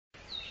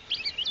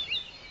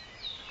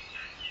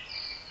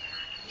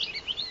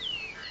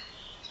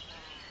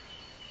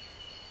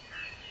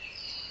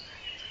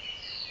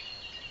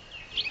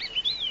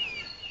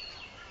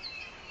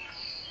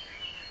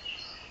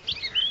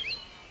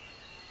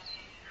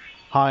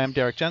Hi, I'm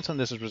Derrick Jensen.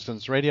 This is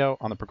Resistance Radio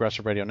on the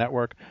Progressive Radio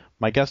Network.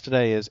 My guest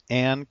today is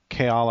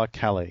Keala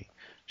Kelly.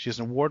 She's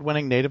an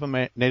award-winning Native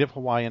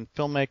Hawaiian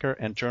filmmaker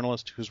and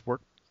journalist whose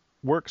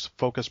works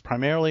focus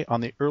primarily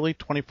on the early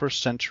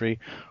 21st century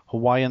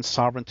Hawaiian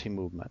sovereignty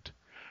movement.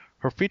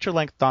 Her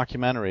feature-length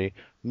documentary,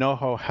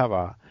 Noho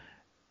Hewa,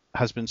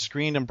 has been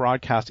screened and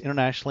broadcast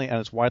internationally and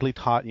is widely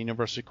taught in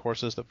university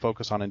courses that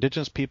focus on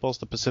indigenous peoples,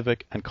 the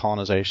Pacific, and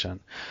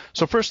colonization.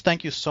 So first,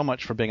 thank you so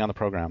much for being on the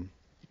program.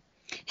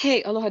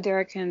 Hey, aloha,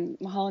 Derrick, and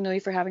mahalo nui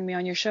for having me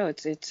on your show.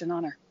 It's an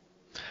honor.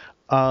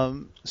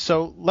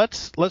 So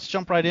let's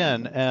jump right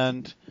in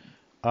and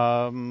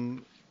tell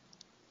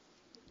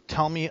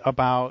me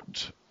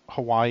about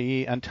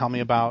Hawaii and tell me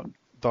about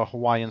the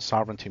Hawaiian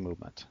sovereignty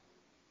movement.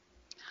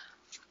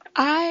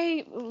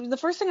 The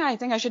first thing I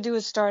think I should do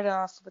is start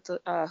off with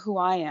who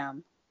I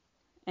am,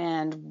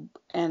 and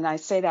I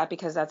say that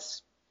because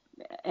that's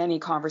any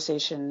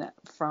conversation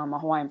from a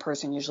Hawaiian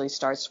person usually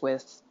starts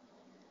with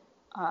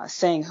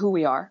saying who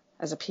we are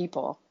as a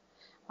people,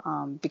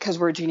 because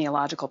we're a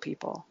genealogical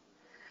people.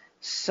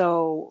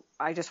 So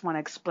I just want to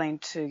explain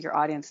to your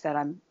audience that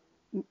I'm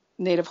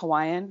Native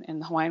Hawaiian,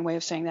 and the Hawaiian way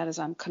of saying that is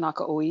I'm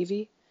Kanaka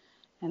Oiwi,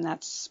 and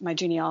that's my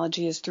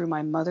genealogy is through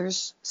my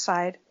mother's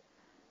side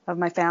of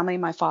my family.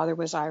 My father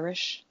was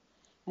Irish,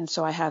 and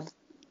so I have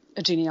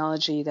a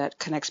genealogy that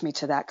connects me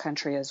to that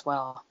country as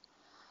well.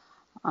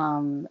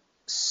 And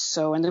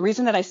the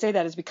reason that I say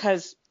that is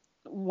because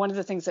one of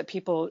the things that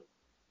people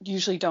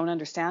usually don't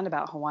understand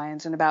about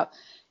Hawaiians and about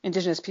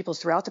indigenous peoples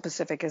throughout the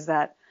Pacific is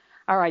that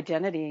our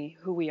identity,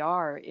 who we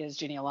are, is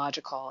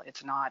genealogical.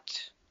 It's not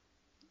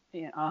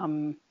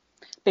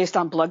based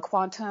on blood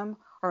quantum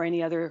or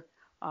any other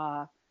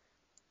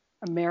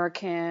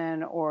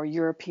American or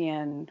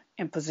European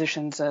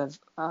impositions of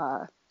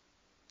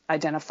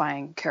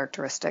identifying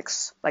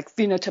characteristics, like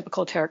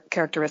phenotypical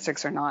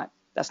characteristics are not.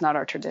 That's not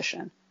our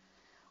tradition.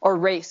 Or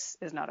race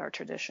is not our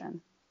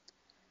tradition.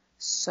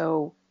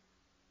 So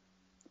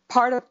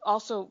part of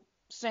also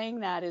saying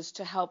that is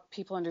to help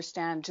people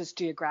understand just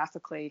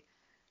geographically.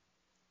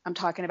 I'm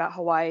talking about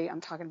Hawaii. I'm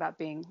talking about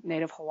being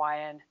Native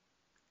Hawaiian,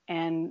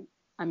 and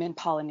I'm in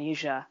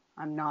Polynesia.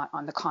 I'm not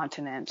on the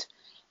continent.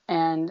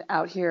 And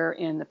out here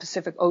in the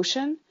Pacific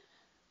Ocean,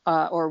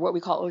 or what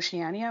we call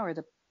Oceania, or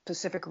the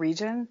Pacific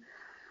region,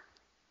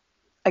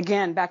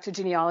 again, back to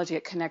genealogy,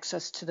 it connects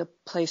us to the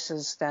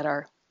places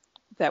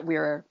that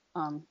we're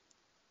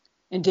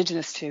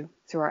indigenous to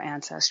through our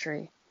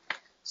ancestry.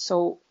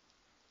 So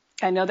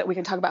I know that we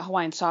can talk about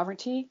Hawaiian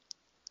sovereignty.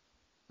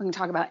 We can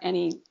talk about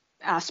any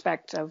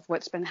aspect of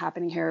what's been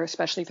happening here,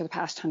 especially for the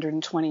past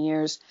 120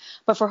 years.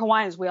 But for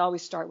Hawaiians, we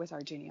always start with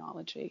our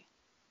genealogy.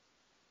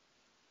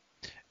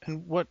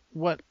 And what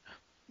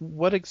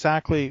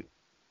exactly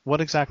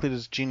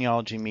does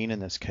genealogy mean in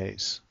this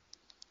case?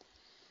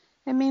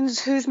 It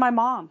means who's my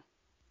mom.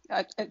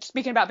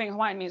 Speaking about being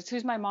Hawaiian, means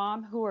who's my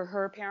mom, who are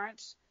her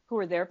parents, who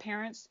are their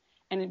parents,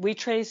 and we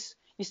trace.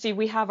 You see,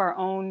 we have our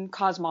own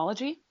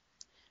cosmology.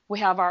 We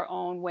have our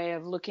own way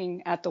of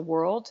looking at the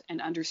world and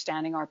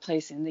understanding our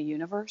place in the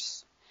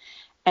universe.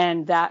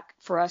 And that,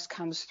 for us,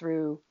 comes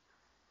through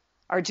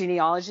our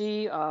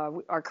genealogy,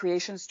 our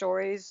creation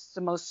stories.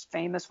 The most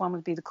famous one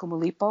would be the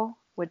Kumulipo,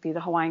 would be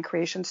the Hawaiian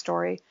creation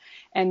story.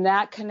 And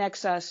that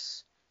connects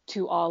us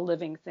to all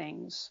living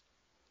things.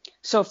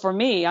 So for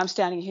me, I'm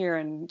standing here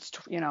in,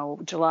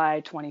 July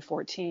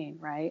 2014,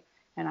 right?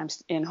 And I'm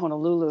in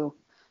Honolulu.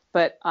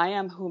 But I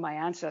am who my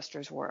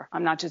ancestors were.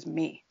 I'm not just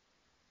me.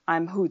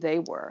 I'm who they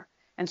were.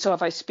 And so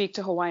if I speak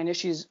to Hawaiian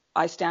issues,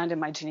 I stand in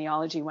my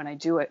genealogy when I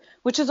do it,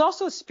 which is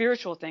also a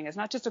spiritual thing. It's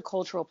not just a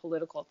cultural,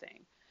 political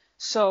thing.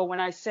 So when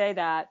I say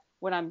that,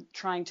 what I'm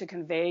trying to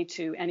convey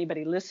to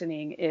anybody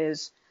listening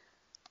is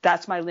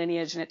that's my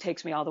lineage, and it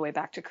takes me all the way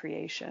back to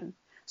creation.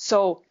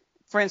 So,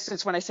 for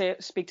instance, when I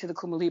speak to the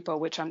Kumulipo,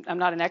 which I'm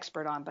not an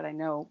expert on, but I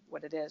know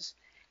what it is,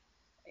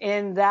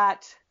 in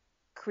that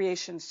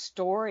creation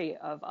story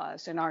of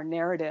us, in our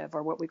narrative,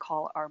 or what we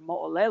call our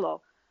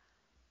mo'olelo,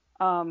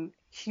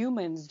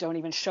 humans don't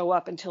even show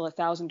up until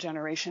 1,000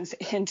 generations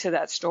into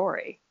that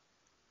story,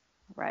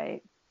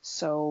 right?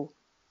 So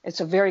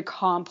it's a very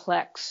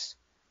complex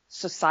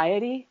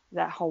society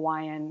that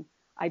Hawaiian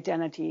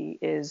identity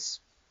is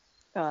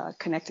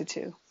connected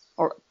to,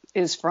 or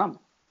is from.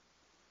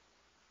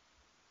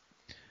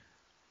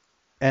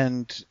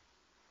 And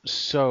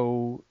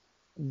so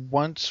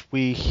once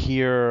we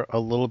hear a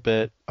little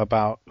bit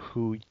about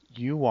who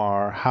you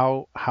are,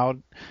 how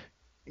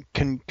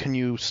can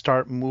you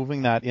start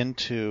moving that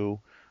into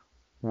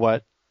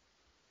what,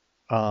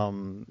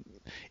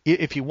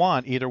 if you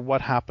want, either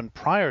what happened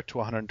prior to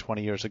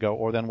 120 years ago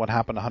or then what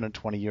happened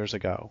 120 years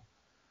ago?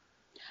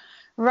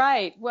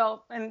 Right.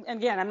 Well, and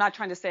again, I'm not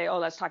trying to say,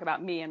 let's talk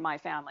about me and my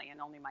family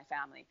and only my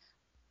family.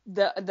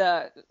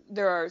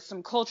 There are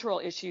some cultural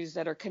issues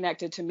that are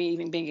connected to me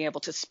even being able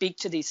to speak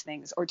to these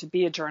things, or to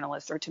be a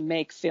journalist, or to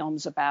make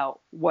films about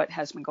what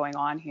has been going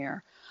on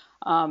here.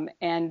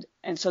 And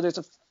so there's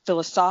a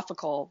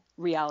philosophical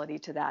reality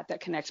to that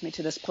connects me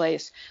to this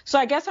place. So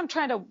I guess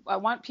I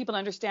want people to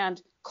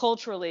understand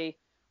culturally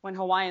when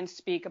Hawaiians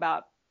speak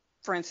about,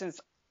 for instance,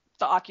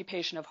 the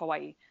occupation of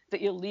Hawaii,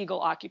 the illegal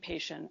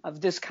occupation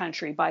of this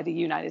country by the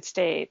United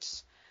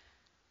States,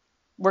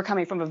 we're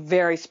coming from a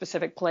very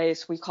specific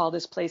place. We call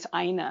this place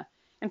Aina.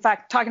 In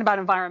fact, talking about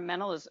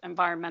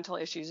environmental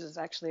issues is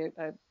actually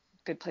a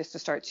good place to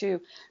start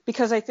too,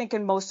 because I think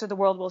in most of the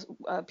world,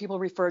 people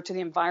refer to the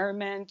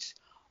environment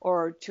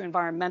or to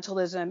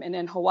environmentalism, and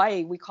in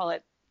Hawaii, we call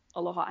it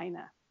aloha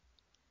aina,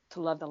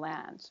 to love the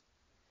land.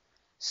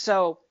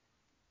 So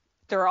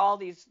there are all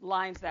these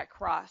lines that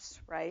cross,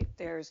 right?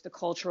 There's the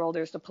cultural,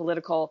 there's the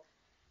political,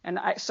 and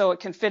so it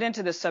can fit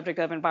into this subject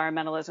of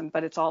environmentalism,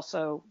 but it's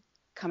also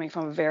coming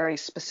from a very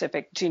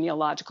specific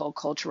genealogical,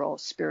 cultural,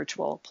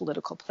 spiritual,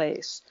 political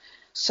place.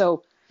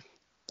 So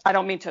I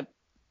don't mean to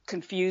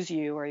confuse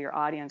you or your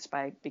audience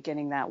by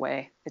beginning that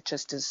way. It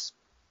just is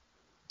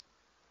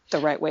the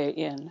right way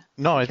in.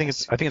 No, I think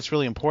it's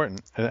really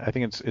important. I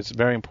think it's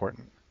very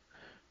important.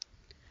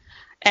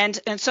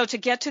 And so to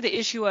get to the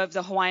issue of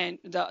the Hawaiian,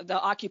 the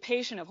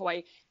occupation of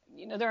Hawaii,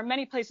 there are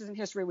many places in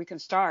history we can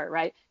start,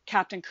 right?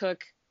 Captain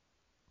Cook,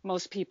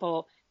 most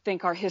people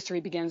think our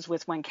history begins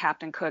with when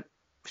Captain Cook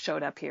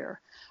showed up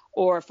here.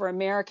 Or for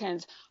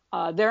Americans,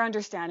 their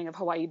understanding of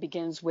Hawaii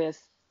begins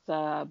with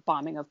the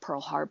bombing of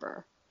Pearl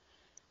Harbor.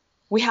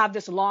 We have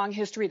this long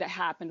history that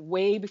happened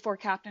way before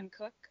Captain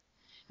Cook,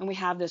 and we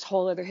have this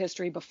whole other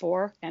history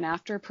before and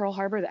after Pearl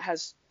Harbor that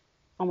has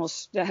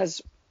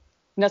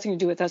nothing to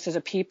do with us as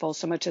a people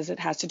so much as it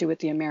has to do with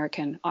the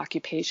American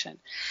occupation.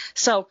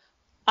 So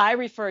I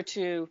refer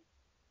to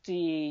the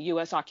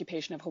U.S.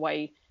 occupation of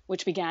Hawaii,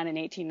 which began in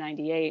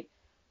 1898.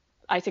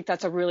 I think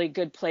that's a really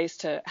good place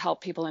to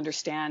help people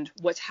understand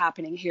what's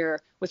happening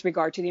here with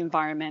regard to the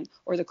environment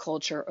or the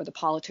culture or the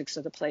politics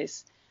of the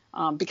place,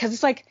 because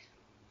it's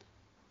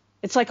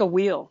like a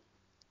wheel,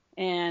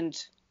 and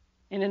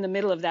in the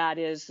middle of that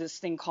is this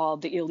thing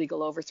called the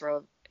illegal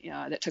overthrow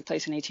that took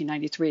place in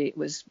 1893. It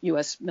was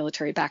U.S.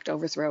 military-backed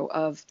overthrow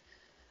of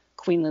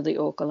Queen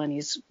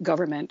Liliuokalani's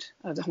government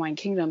of the Hawaiian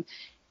Kingdom,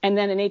 and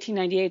then in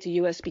 1898 the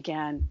U.S.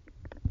 began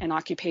an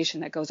occupation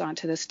that goes on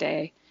to this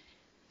day.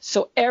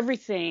 So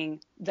everything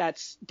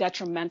that's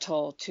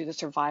detrimental to the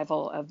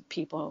survival of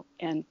people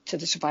and to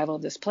the survival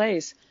of this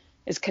place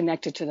is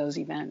connected to those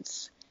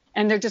events.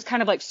 And they're just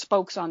kind of like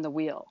spokes on the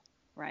wheel,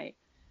 right?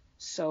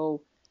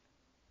 So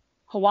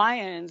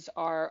Hawaiians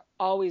are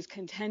always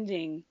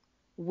contending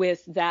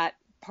with that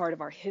part of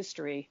our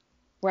history,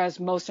 whereas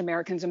most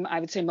Americans, and I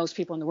would say most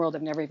people in the world,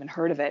 have never even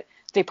heard of it.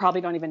 They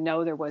probably don't even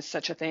know there was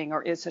such a thing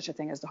or is such a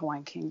thing as the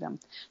Hawaiian Kingdom.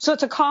 So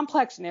it's a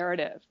complex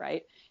narrative,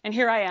 right? And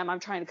here I am,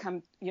 I'm trying to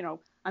come,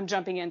 I'm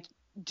jumping in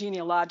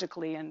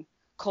genealogically and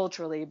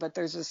culturally, but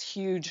there's this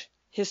huge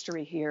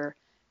history here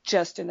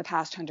just in the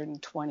past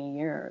 120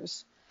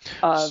 years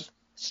of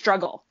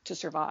struggle to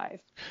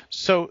survive.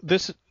 So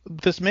this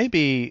may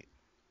be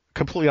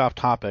completely off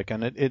topic,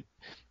 and it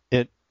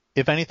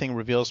if anything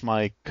reveals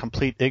my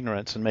complete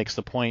ignorance and makes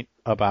the point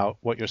about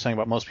what you're saying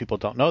about most people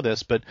don't know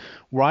this, but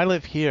where I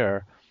live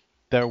here,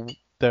 there's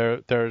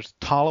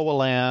Talawa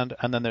land,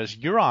 and then there's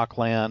Yurok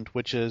land,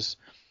 which is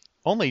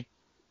only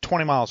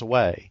 20 miles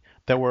away.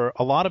 There were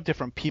a lot of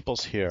different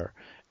peoples here,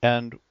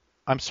 and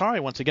I'm sorry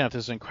once again if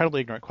this is an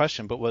incredibly ignorant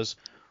question, but was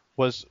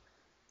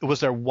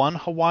there one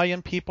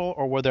Hawaiian people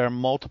or were there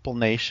multiple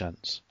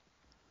nations?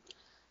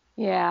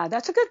 Yeah,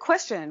 that's a good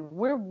question.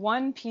 We're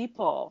one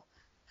people.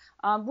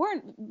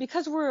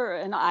 Because we're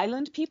an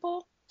island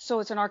people,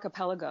 so it's an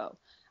archipelago.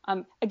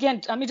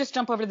 Again, let me just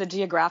jump over to the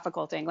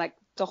geographical thing. Like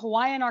the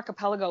Hawaiian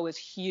archipelago is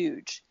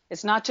huge.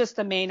 It's not just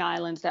the main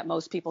islands that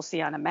most people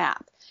see on a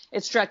map.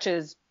 It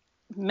stretches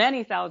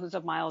many thousands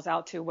of miles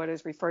out to what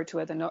is referred to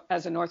as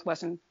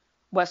the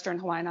Western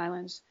Hawaiian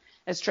Islands.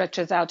 It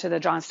stretches out to the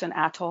Johnston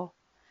Atoll.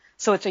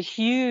 So it's a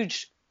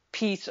huge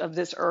piece of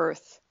this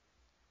earth,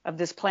 of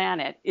this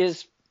planet,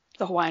 is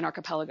the Hawaiian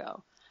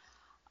archipelago.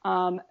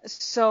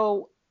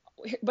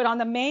 But on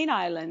the main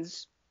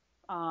islands,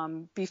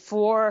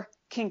 before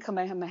King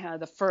Kamehameha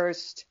I,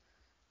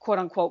 quote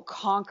unquote,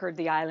 conquered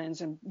the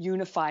islands and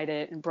unified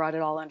it and brought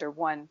it all under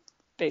one,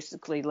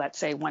 basically, let's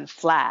say one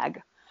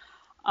flag,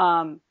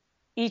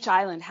 each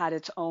island had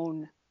its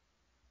own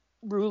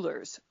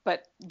rulers,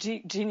 but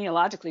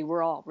genealogically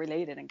we're all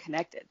related and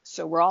connected.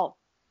 So we're all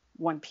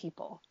one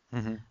people.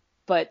 Mm-hmm.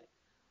 But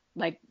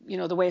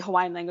the way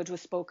Hawaiian language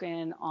was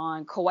spoken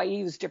on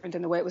Kauai was different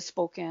than the way it was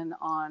spoken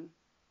on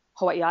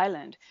Hawaii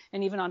Island.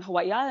 And even on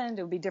Hawaii Island,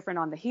 it would be different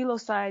on the Hilo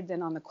side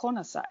than on the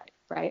Kona side,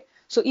 right?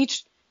 So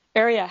each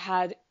area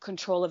had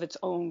control of its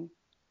own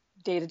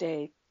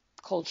day-to-day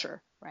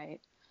culture, right?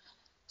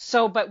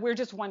 So, but we're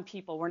just one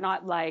people. We're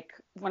not like,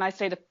 when I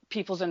say the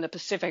peoples in the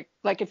Pacific,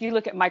 like if you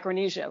look at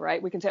Micronesia,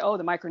 right, we can say, oh,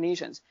 the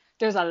Micronesians.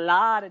 There's a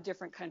lot of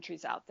different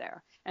countries out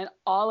there, and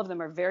all of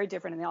them are very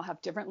different, and they all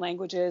have different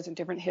languages and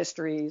different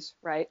histories,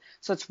 right?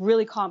 So it's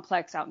really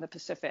complex out in the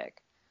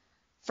Pacific.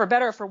 For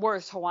better or for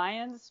worse,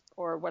 Hawaiians,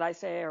 or what I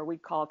say, or we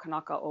call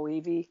Kanaka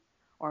Oiwi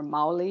or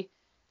Maoli,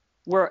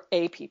 we're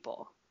a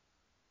people.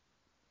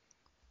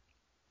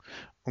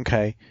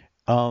 Okay.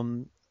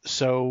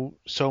 So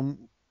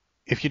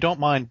if you don't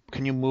mind,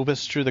 can you move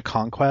us through the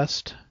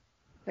conquest?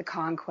 The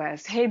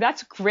conquest. Hey,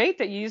 that's great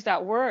that you use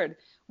that word.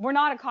 We're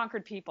not a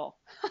conquered people.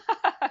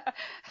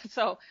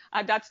 So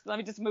let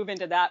me just move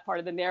into that part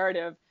of the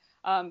narrative.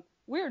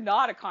 We're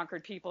not a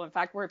conquered people. In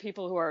fact, we're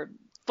people who are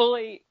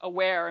fully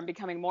aware and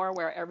becoming more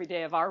aware every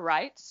day of our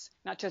rights,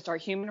 not just our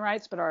human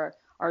rights, but our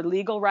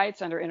legal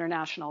rights under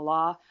international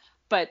law.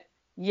 But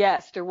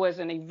yes, there was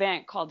an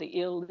event called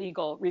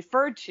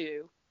referred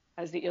to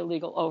as the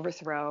illegal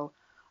overthrow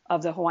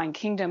of the Hawaiian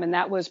kingdom. And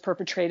that was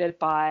perpetrated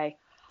by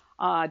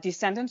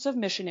descendants of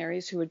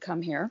missionaries who had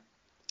come here.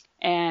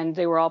 And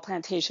they were all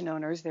plantation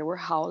owners. They were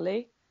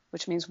haole,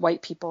 which means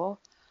white people,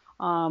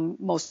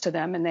 most of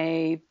them. And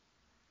they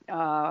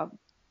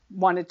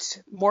wanted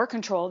more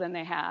control than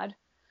they had.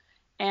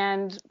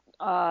 And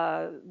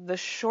the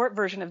short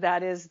version of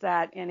that is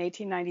that in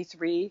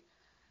 1893,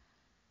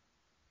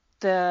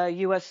 the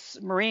U.S.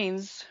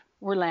 Marines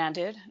were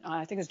landed,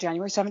 I think it was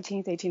January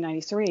 17th,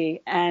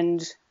 1893,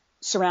 and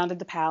surrounded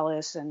the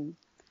palace and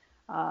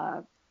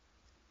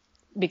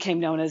became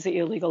known as the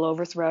illegal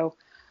overthrow.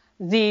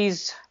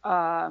 These,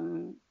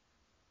 the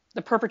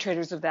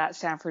perpetrators of that,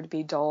 Sanford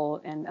B. Dole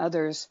and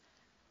others,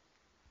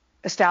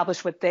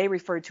 established what they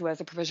referred to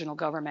as a provisional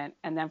government.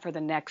 And then for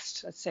the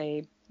next, let's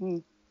say,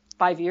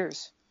 5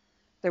 years,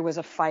 there was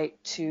a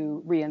fight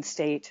to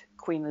reinstate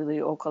Queen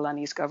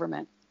Liliuokalani's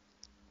government.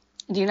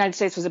 The United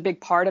States was a big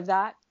part of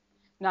that.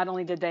 Not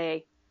only did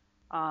they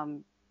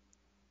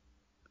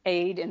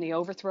aid in the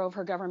overthrow of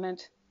her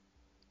government,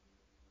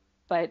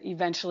 but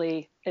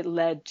eventually it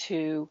led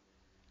to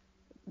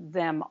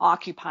them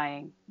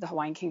occupying the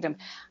Hawaiian kingdom.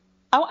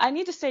 I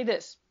need to say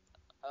this.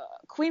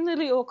 Queen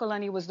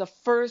Liliuokalani was the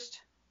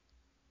first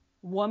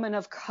woman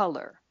of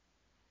color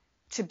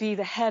to be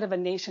the head of a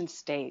nation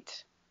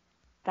state.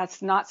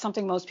 That's not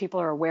something most people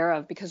are aware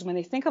of, because when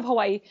they think of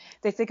Hawaii,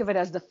 they think of it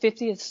as the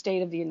 50th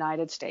state of the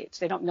United States.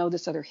 They don't know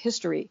this other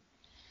history.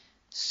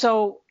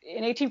 So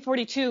in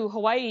 1842,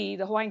 Hawaii,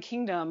 the Hawaiian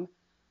kingdom,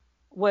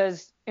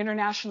 was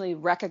internationally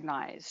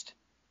recognized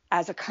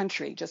as a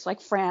country, just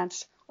like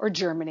France or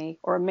Germany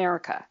or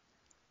America.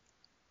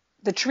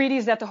 The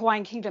treaties that the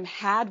Hawaiian kingdom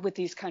had with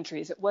these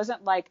countries, it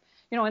wasn't like,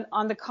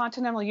 on the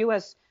continental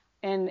U.S.,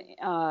 and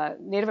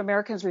Native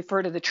Americans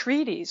refer to the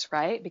treaties,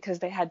 right? Because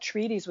they had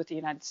treaties with the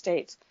United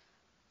States.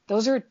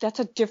 That's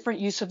a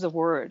different use of the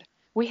word.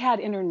 We had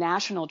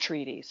international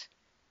treaties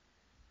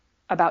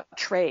about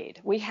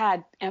trade. We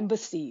had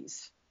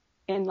embassies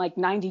in like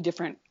 90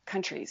 different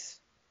countries.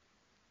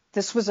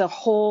 This was a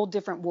whole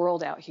different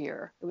world out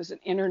here. It was an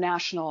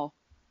international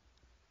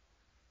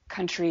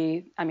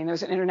country. I mean, there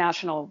was an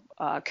international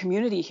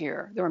community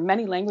here. There were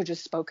many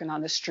languages spoken on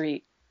the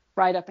street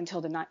right up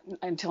until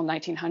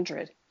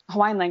 1900.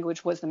 Hawaiian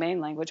language was the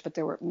main language, but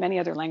there were many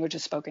other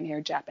languages spoken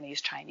here: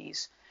 Japanese,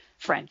 Chinese,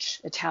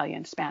 French,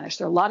 Italian, Spanish.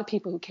 There are a lot of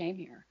people who came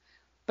here,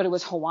 but it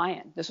was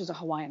Hawaiian. This was a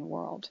Hawaiian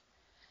world.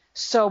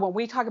 So when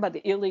we talk about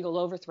the illegal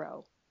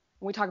overthrow,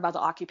 when we talk about the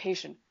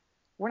occupation,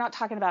 we're not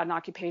talking about an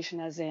occupation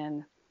as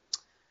in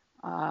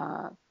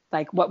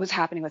like what was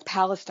happening with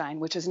Palestine,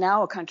 which is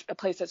now a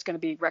place that's going to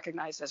be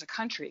recognized as a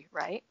country,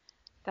 right?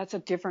 That's a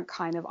different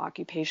kind of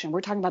occupation.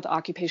 We're talking about the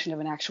occupation of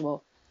an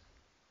actual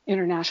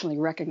internationally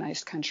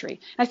recognized country.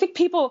 And I think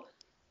people,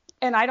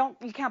 and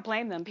you can't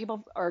blame them,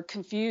 people are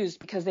confused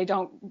because they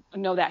don't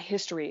know that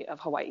history of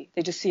Hawaii.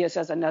 They just see us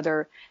as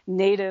another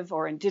native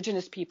or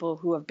indigenous people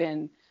who have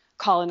been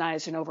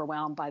colonized and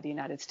overwhelmed by the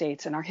United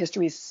States. And our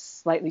history is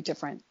slightly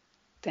different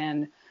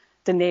than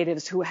the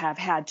natives who have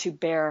had to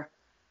bear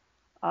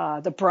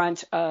the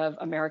brunt of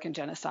American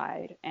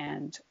genocide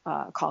and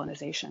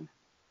colonization.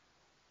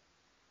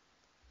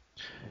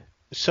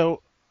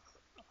 So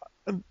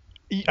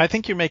I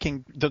think you're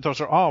making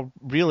those are all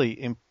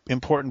really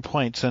important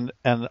points, and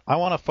I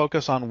want to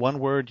focus on one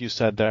word you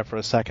said there for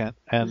a second,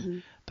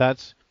 and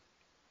that's,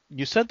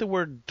 you said the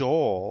word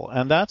dole,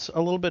 and that's a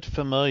little bit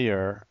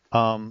familiar.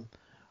 Dole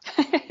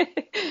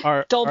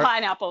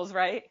pineapples,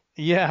 right?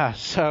 Yeah.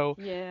 So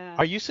yeah.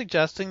 Are you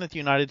suggesting that the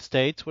United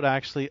States would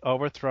actually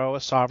overthrow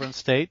a sovereign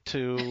state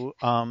to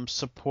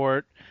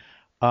support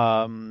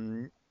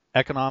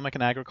economic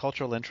and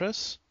agricultural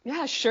interests?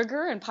 Yeah,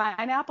 sugar and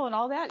pineapple and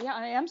all that. Yeah,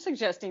 I am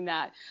suggesting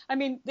that. I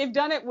mean, they've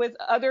done it with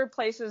other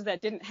places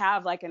that didn't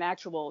have like an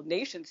actual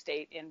nation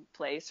state in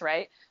place,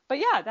 right? But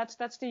yeah,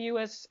 that's the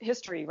U.S.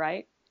 history,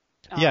 right?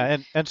 Yeah,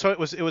 and so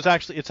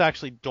it's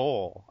actually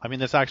Dole. I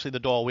mean, it's actually the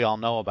Dole we all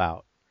know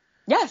about.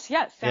 Yes,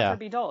 Sanford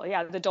B. Dole.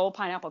 Yeah, the Dole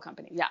Pineapple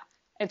Company. Yeah,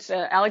 it's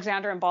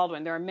Alexander and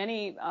Baldwin. There are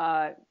many.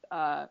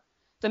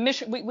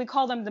 We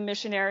call them the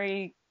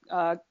missionary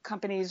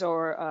companies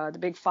or the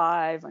Big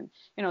Five, and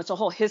it's a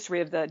whole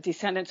history of the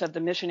descendants of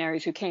the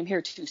missionaries who came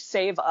here to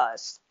save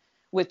us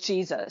with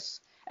Jesus,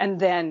 and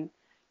then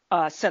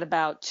set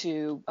about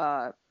to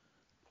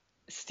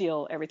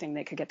steal everything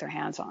they could get their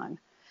hands on,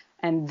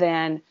 and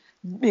then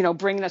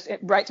bringing us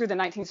right through the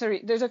 19th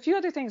century. There's a few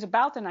other things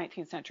about the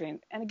 19th century,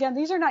 and again,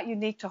 these are not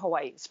unique to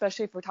Hawaii,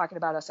 especially if we're talking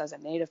about us as a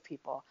native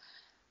people.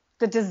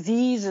 The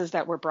diseases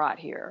that were brought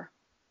here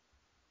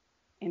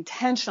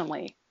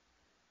intentionally,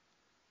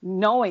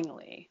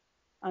 knowingly,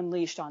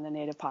 unleashed on the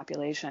native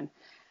population.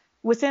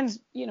 Within,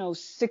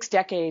 6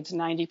 decades,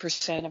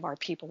 90% of our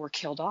people were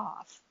killed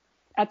off.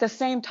 At the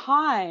same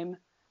time,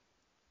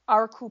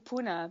 our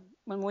kupuna,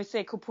 when we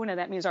say kupuna,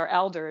 that means our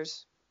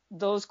elders,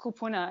 those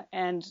kupuna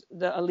and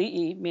the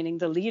ali'i, meaning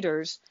the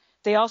leaders,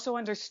 they also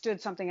understood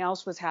something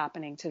else was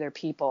happening to their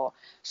people.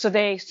 So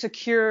they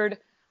secured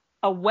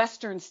a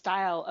Western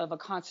style of a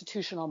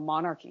constitutional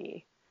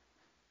monarchy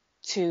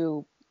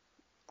to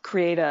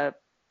create a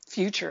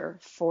future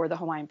for the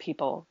Hawaiian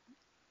people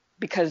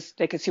because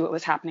they could see what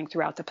was happening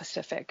throughout the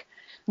Pacific.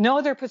 No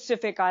other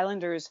Pacific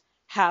Islanders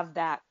have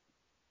that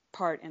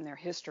part in their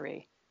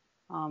history.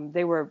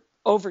 They were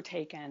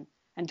overtaken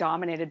and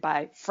dominated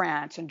by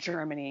France and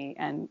Germany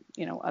and,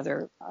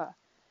 other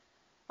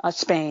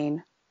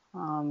Spain.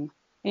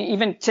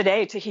 Even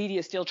today, Tahiti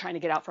is still trying to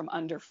get out from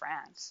under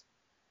France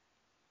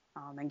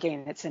and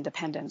gain its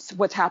independence.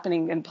 What's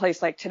happening in a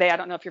place like today, I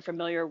don't know if you're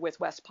familiar with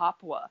West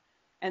Papua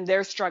and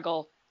their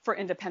struggle for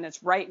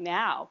independence right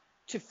now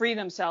to free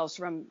themselves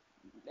from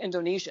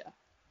Indonesia,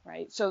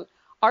 right? So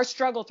our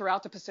struggle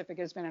throughout the Pacific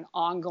has been an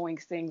ongoing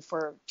thing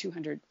for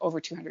over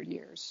 200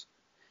 years.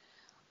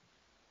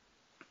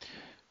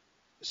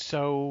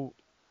 So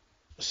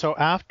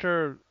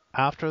after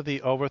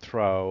the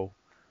overthrow,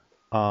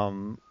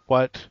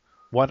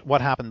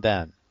 what happened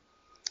then?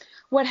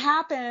 What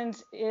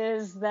happened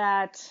is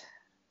that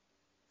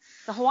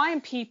the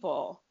Hawaiian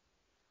people,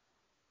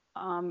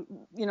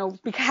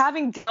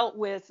 having dealt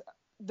with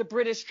the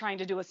British trying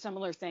to do a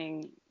similar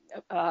thing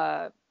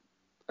a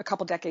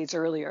couple decades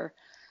earlier,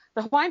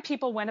 the Hawaiian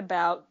people went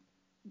about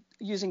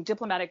using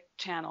diplomatic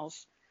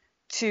channels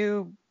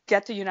to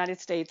get the United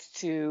States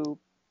to,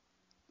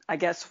 I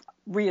guess,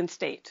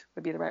 reinstate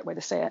would be the right way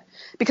to say it.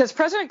 Because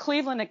President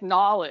Cleveland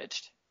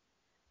acknowledged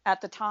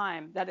at the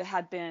time that it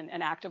had been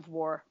an act of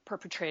war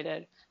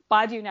perpetrated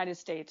by the United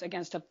States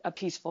against a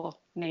peaceful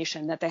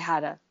nation that they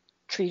had a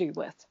treaty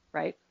with,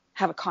 right?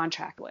 Have a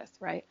contract with,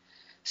 right?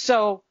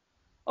 So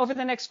over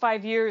the next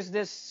 5 years,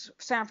 this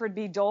Sanford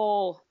B.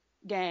 Dole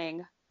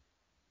gang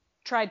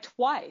tried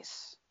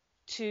twice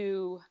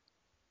to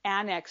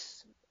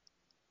annex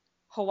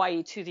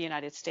Hawaii to the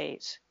United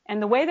States.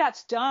 And the way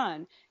that's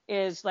done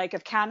is like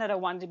if Canada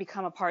wanted to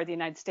become a part of the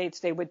United States,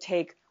 they would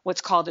take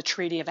what's called a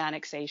treaty of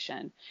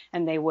annexation,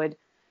 and they would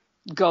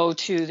go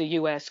to the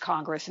U.S.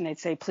 Congress and they'd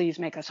say, please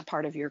make us a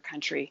part of your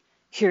country.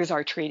 Here's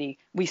our treaty.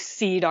 We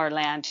cede our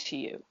land to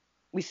you.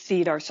 We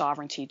cede our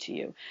sovereignty to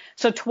you.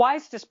 So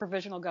twice this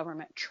provisional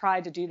government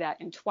tried to do that,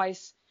 and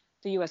twice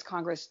the U.S.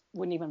 Congress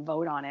wouldn't even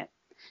vote on it.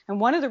 And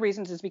one of the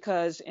reasons is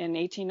because in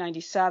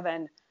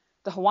 1897,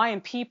 the Hawaiian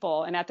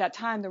people, and at that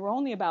time there were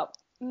only about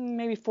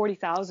maybe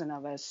 40,000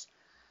 of us,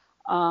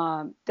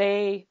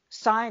 they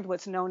signed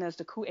what's known as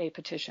the Ku'e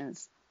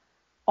petitions.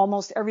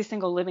 Almost every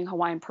single living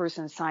Hawaiian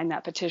person signed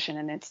that petition,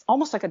 and it's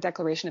almost like a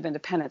declaration of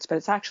independence, but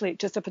it's actually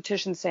just a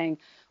petition saying,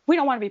 we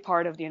don't want to be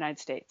part of the United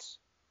States.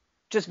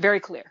 Just very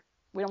clear.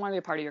 We don't want to be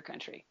a part of your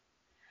country.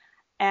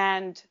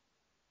 And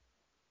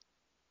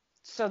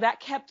so that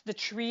kept the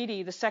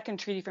treaty, the second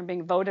treaty, from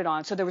being voted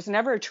on. So there was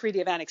never a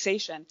treaty of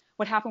annexation.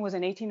 What happened was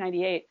in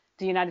 1898,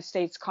 the United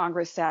States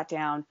Congress sat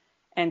down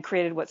and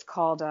created what's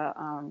called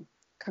a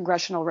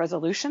congressional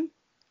resolution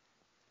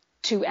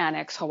to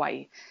annex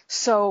Hawaii.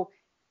 So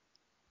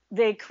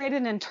they created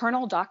an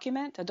internal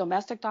document, a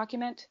domestic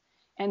document,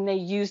 and they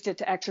used it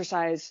to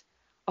exercise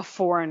a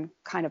foreign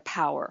kind of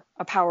power,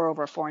 a power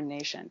over a foreign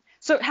nation.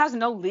 So it has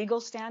no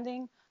legal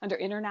standing under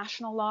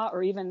international law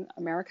or even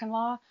American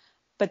law,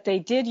 but they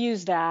did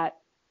use that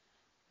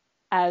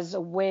as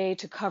a way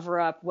to cover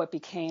up what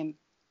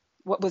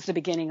was the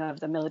beginning of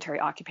the military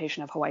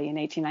occupation of Hawaii in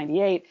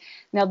 1898.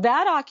 Now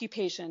that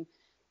occupation,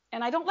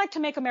 and I don't like to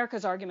make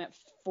America's argument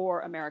for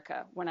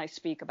America when I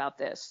speak about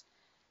this,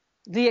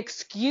 the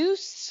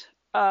excuse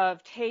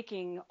of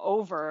taking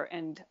over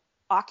and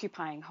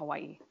occupying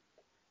Hawaii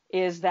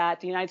is that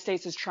the United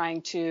States is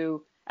trying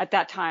to, at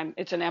that time,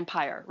 it's an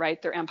empire,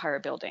 right? They're empire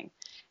building.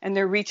 And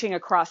they're reaching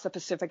across the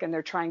Pacific and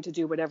they're trying to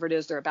do whatever it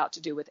is they're about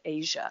to do with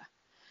Asia.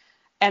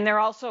 And they're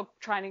also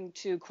trying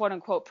to, quote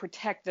unquote,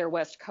 protect their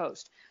West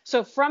Coast.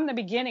 So from the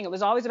beginning, it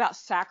was always about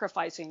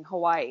sacrificing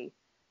Hawaii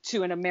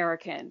to an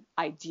American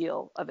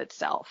ideal of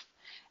itself.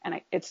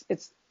 And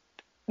it's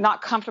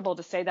not comfortable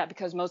to say that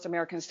because most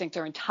Americans think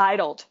they're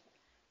entitled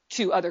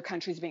to other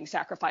countries being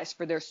sacrificed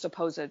for their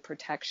supposed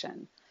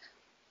protection.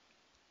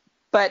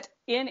 But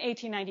in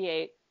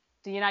 1898,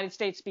 the United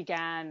States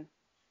went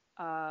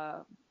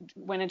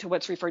into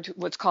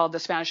what's called the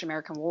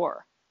Spanish-American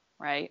War,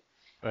 right?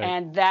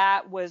 And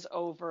that was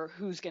over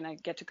who's going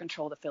to get to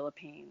control the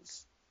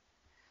Philippines.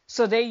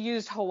 So they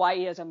used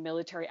Hawaii as a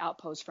military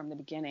outpost from the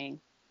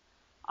beginning.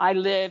 I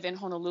live in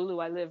Honolulu.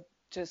 I live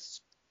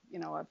just,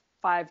 a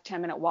 5-10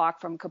 minute walk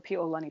from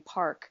Kapi'olani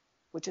Park,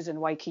 which is in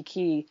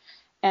Waikiki.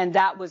 And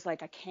that was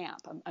like a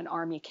camp, an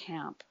army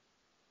camp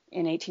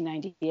in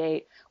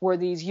 1898, where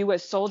these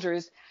U.S.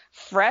 soldiers,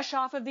 fresh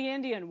off of the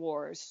Indian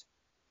Wars,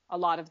 a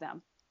lot of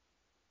them,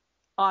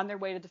 on their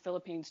way to the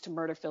Philippines to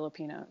murder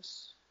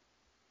Filipinos.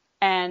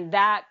 And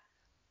that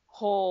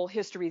whole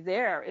history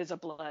there is a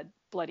blood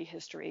bloody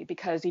history,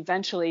 because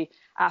eventually,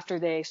 after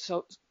they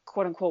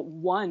quote unquote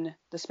won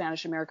the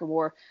Spanish-American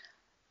War,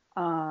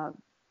 a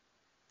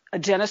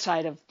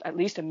genocide of at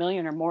least 1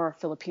 million or more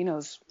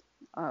Filipinos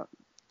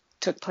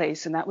took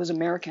place, and that was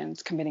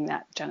Americans committing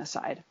that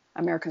genocide,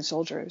 American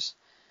soldiers.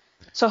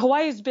 So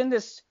Hawaii has been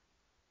this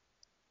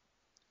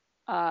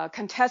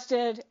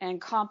contested and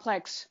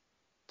complex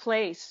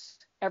place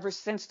ever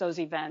since those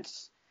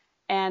events,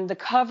 and the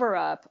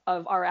cover-up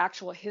of our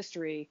actual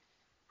history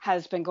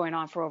has been going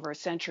on for over a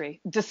century,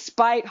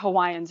 despite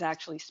Hawaiians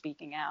actually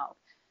speaking out.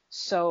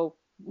 So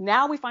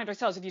now we find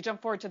ourselves, if you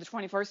jump forward to the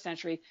 21st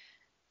century,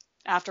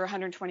 after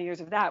 120 years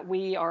of that,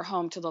 we are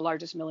home to the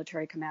largest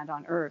military command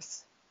on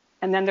earth.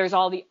 And then there's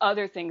all the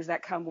other things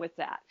that come with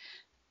that.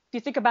 If you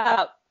think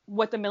about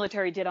what the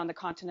military did on the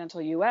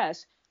continental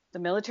U.S., the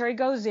military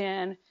goes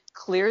in,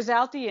 clears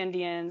out the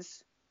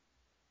Indians,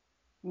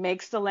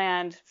 makes the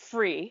land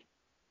free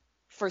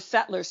for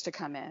settlers to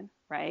come in,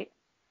 right?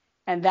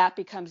 And that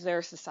becomes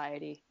their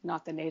society,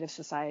 not the native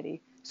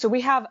society. So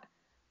we have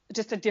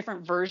just a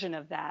different version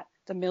of that.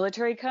 The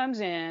military comes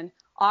in,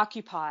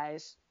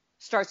 occupies,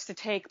 starts to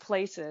take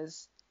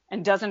places,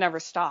 and doesn't ever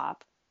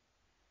stop,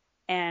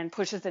 and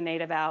pushes the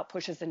native out,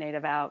 forces the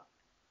native out.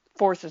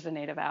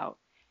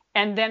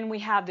 And then we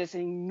have this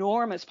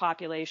enormous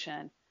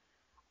population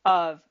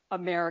of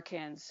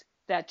Americans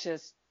that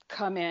just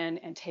come in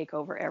and take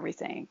over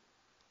everything.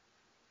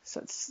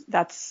 So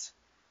that's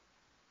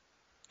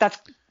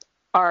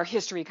our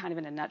history kind of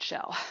in a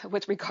nutshell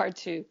with regard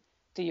to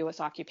the U.S.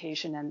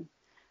 occupation and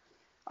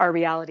our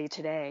reality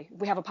today.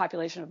 We have a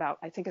population of about,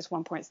 I think it's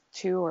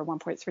 1.2 or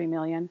 1.3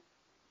 million.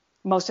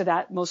 Most of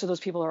those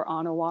people are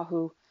on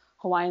Oahu.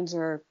 Hawaiians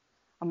are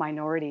a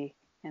minority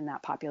in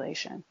that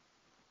population.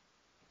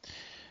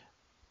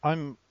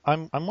 I'm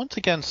once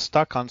again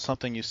stuck on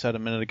something you said a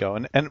minute ago,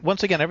 and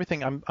once again,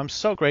 everything. I'm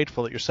so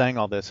grateful that you're saying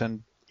all this,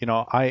 and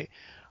I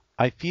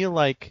feel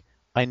like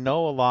I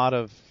know a lot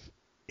of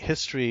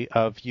history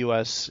of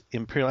U.S.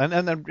 imperial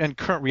and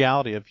current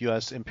reality of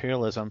U.S.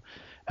 imperialism,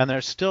 and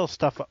there's still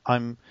stuff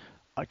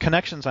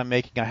connections I'm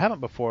making I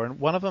haven't before, and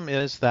one of them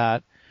is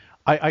that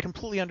I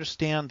completely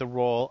understand the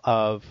role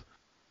of.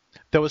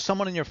 There was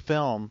someone in your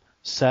film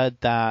said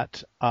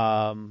that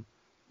Pearl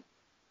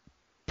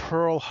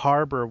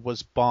Harbor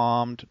was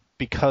bombed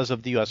because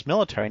of the U.S.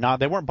 military. Now,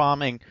 they weren't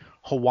bombing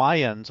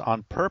Hawaiians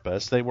on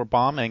purpose. They were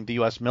bombing the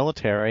U.S.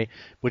 military,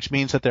 which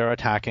means that they're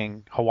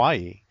attacking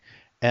Hawaii.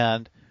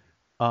 And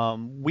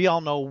we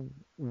all know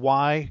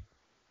why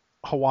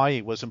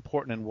Hawaii was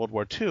important in World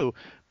War II,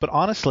 but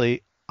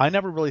honestly, I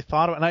never really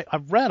thought of it. And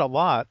I've read a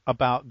lot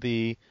about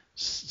the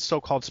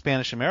so-called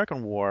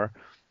Spanish-American War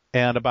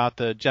and about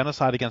the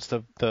genocide against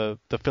the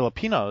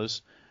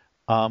Filipinos,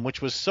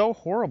 which was so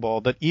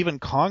horrible that even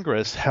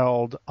Congress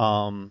held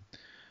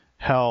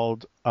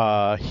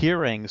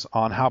hearings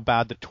on how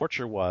bad the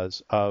torture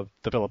was of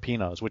the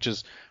Filipinos, which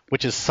is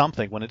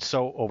something when it's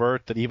so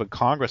overt that even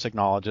Congress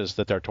acknowledges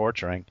that they're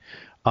torturing.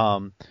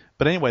 But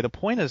anyway, the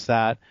point is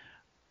that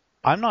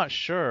I'm not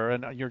sure,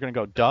 and you're going to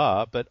go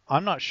duh, but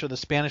I'm not sure the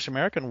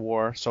Spanish-American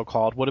War,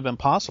 so-called, would have been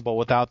possible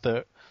without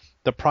the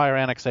prior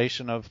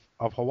annexation of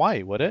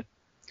Hawaii, would it?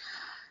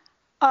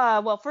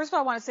 Well, first of all,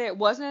 I want to say it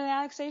wasn't an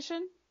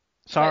annexation.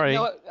 Sorry.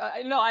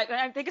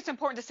 I think it's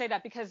important to say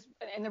that because,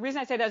 and the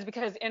reason I say that is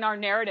because in our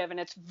narrative, and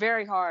it's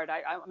very hard,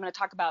 I'm going to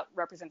talk about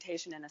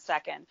representation in a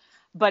second,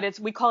 but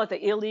we call it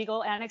the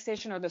illegal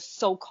annexation or the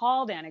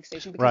so-called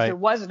annexation because There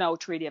was no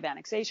treaty of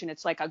annexation.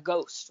 It's like a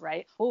ghost,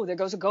 right? Oh, there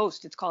goes a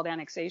ghost. It's called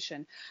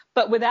annexation.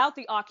 But without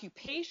the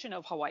occupation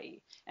of Hawaii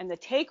and the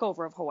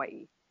takeover of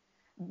Hawaii,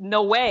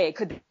 no way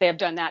could they have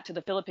done that to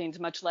the Philippines,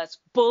 much less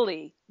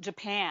bully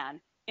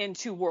Japan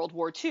into World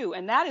War II.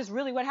 And that is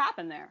really what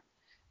happened there.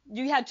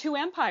 You had two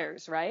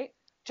empires, right?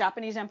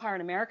 Japanese Empire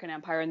and American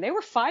Empire, and they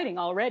were fighting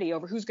already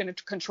over who's going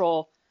to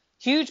control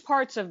huge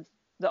parts of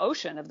the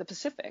ocean, of the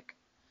Pacific.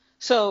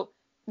 So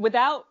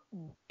without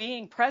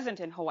being present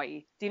in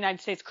Hawaii, the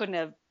United States couldn't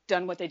have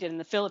done what they did in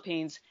the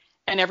Philippines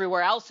and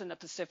everywhere else in the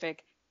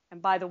Pacific.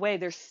 And by the way,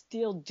 they're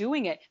still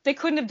doing it. They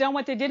couldn't have done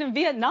what they did in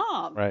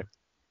Vietnam. Right.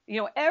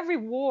 Every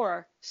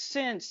war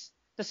since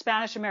the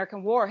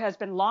Spanish-American War has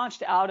been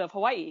launched out of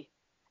Hawaii.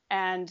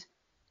 And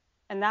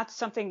that's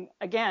something,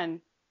 again,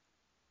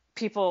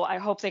 people, I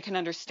hope they can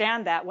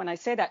understand that when I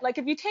say that. Like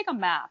if you take a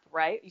map,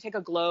 right? You take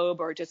a globe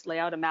or just lay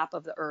out a map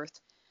of the earth.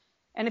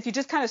 And if you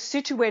just kind of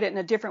situate it in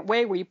a different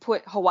way where you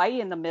put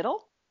Hawaii in the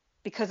middle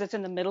because it's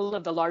in the middle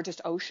of the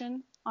largest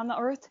ocean on the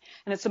earth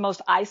and it's the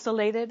most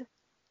isolated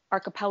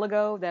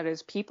archipelago that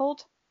is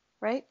peopled,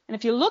 right? And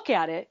if you look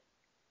at it,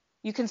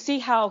 you can see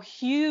how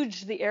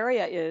huge the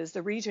area is,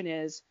 the region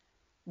is,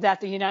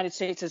 that the United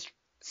States is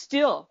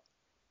still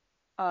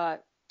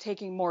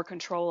taking more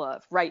control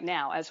of right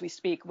now as we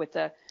speak with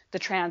the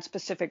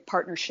Trans-Pacific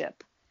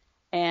Partnership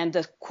and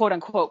the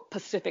quote-unquote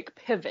Pacific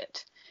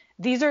Pivot.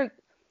 These are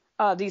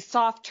these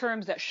soft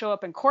terms that show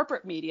up in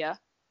corporate media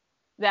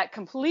that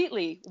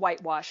completely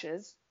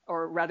whitewashes,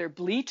 or rather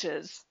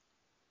bleaches,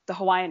 the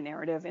Hawaiian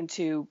narrative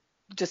into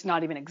just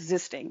not even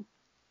existing,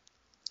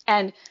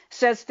 and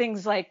says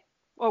things like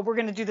oh, we're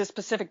going to do this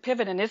Pacific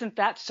pivot, and isn't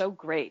that so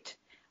great?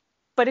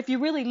 But if you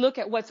really look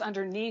at what's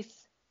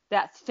underneath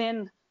that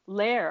thin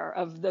layer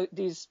of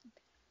these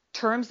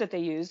terms that they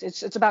use,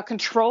 it's about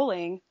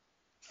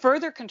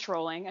further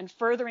controlling and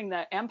furthering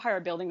the empire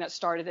building that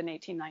started in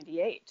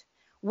 1898.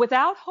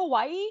 Without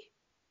Hawaii,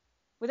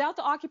 without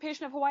the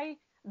occupation of Hawaii,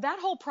 that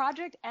whole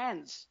project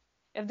ends.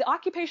 If the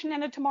occupation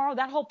ended tomorrow,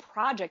 that whole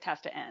project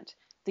has to end.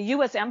 The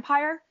U.S.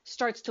 empire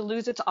starts to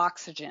lose its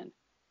oxygen.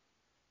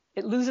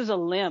 It loses a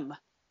limb.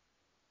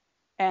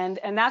 And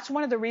that's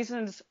one of the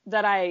reasons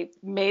that I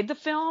made the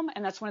film,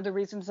 and that's one of the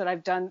reasons that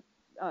I've done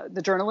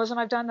the journalism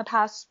I've done the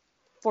past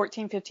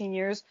 14, 15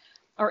 years,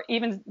 or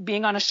even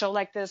being on a show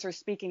like this or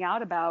speaking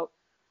out about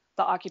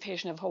the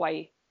occupation of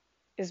Hawaii,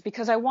 is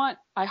because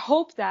I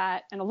hope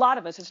that, and a lot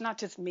of us, it's not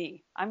just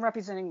me, I'm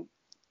representing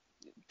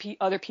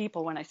other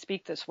people when I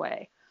speak this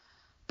way,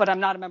 but I'm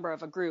not a member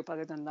of a group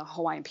other than the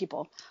Hawaiian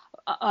people.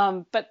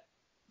 But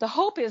the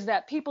hope is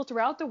that people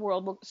throughout the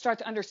world will start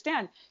to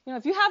understand,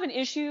 if you have an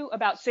issue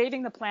about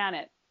saving the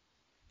planet,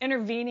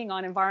 intervening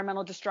on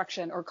environmental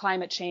destruction or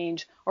climate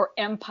change or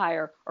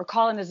empire or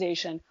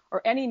colonization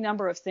or any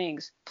number of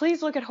things,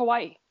 please look at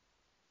Hawaii.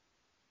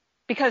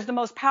 Because the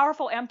most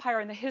powerful empire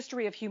in the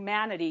history of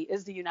humanity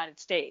is the United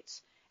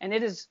States. And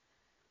it is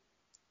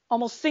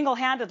almost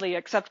single-handedly,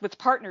 except with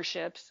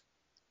partnerships,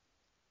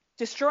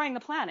 destroying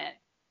the planet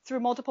through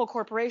multiple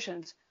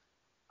corporations,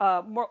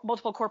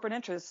 multiple corporate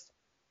interests.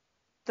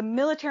 The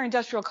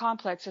military-industrial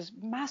complex is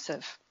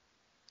massive.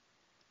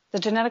 The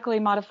genetically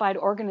modified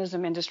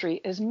organism industry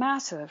is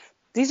massive.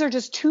 These are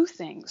just two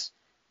things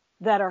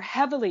that are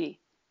heavily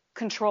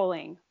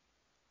controlling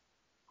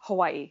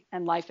Hawaii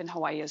and life in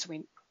Hawaii as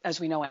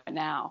we know it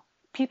now.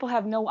 People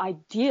have no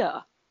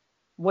idea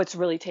what's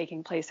really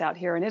taking place out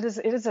here, and it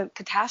is a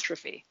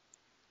catastrophe.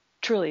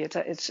 Truly, it's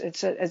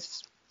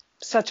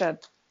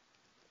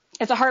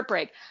a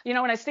heartbreak. When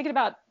I was thinking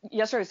about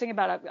yesterday, I was thinking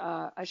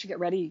about I should get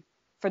ready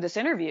for this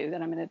interview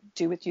that I'm going to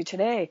do with you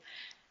today.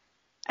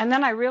 And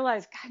then I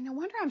realized, God, no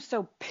wonder I'm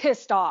so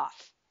pissed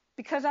off,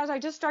 because as I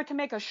just start to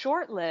make a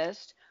short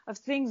list of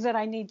things that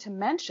I need to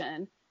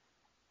mention,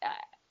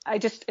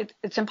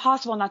 it's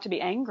impossible not to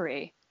be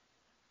angry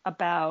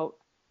about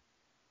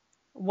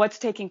what's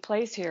taking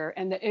place here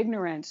and the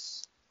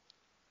ignorance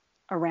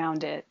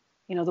around it,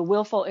 the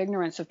willful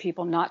ignorance of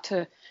people not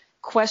to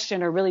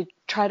question or really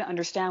try to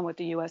understand what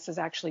the U.S. is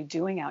actually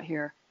doing out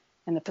here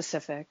in the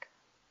Pacific.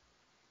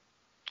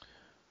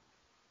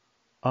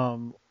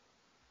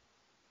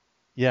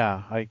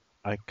 Yeah,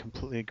 I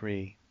completely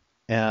agree.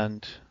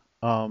 And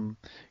can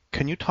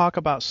you talk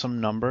about some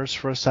numbers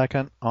for a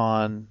second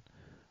on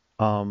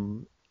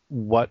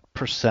what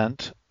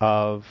percent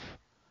of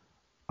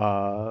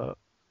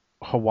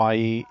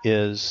Hawaii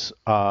is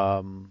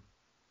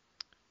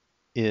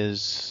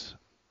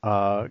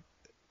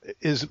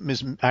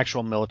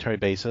actual military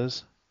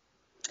bases?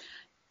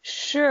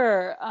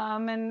 Sure.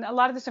 And a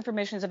lot of this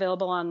information is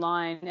available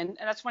online. And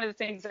that's one of the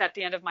things at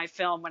the end of my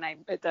film, when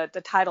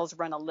the titles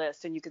run a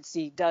list and you can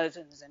see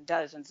dozens and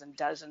dozens and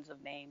dozens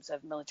of names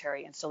of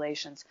military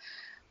installations.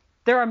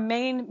 There are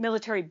main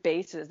military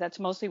bases. That's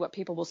mostly what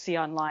people will see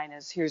online,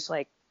 is here's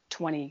like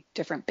 20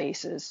 different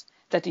bases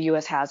that the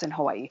U.S. has in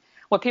Hawaii.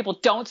 What people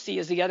don't see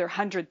is the other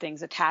 100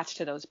 things attached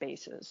to those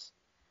bases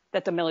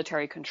that the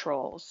military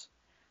controls.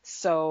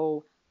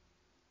 So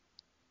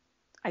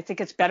I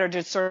think it's better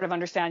to sort of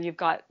understand you've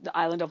got the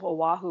island of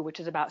Oahu, which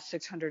is about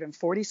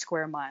 640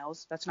 square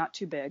miles. That's not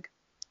too big.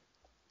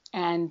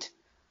 And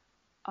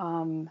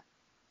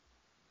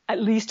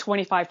at least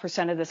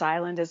 25% of this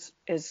island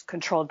is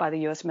controlled by the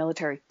U.S.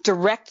 military,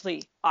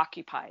 directly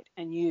occupied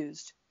and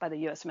used by the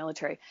U.S.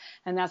 military.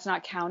 And that's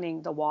not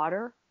counting the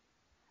water,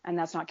 and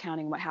that's not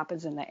counting what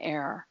happens in the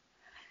air.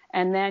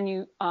 And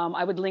then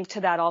I would link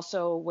to that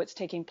also what's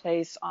taking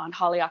place on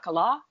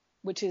Haleakala,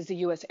 which is the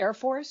U.S. Air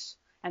Force.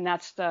 And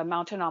that's the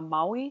mountain on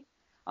Maui.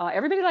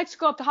 Everybody likes to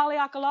go up to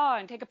Haleakala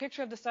and take a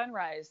picture of the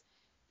sunrise.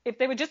 If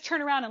they would just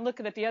turn around and look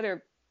at the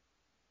other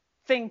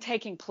thing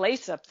taking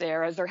place up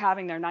there as they're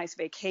having their nice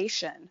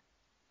vacation,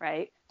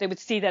 right, they would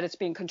see that it's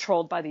being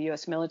controlled by the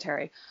U.S.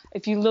 military.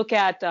 If you look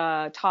at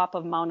the top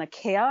of Mauna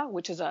Kea,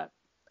 which is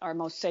our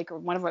most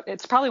sacred,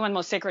 it's probably one of the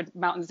most sacred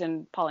mountains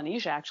in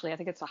Polynesia, actually. I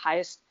think it's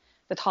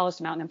the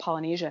tallest mountain in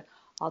Polynesia.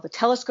 All the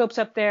telescopes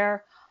up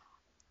there,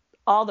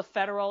 all the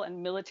federal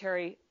and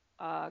military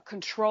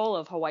control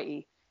of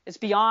Hawaii is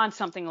beyond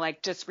something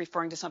like just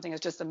referring to something as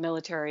just the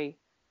military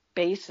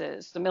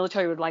bases. The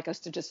military would like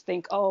us to just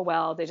think, oh,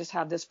 well, they just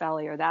have this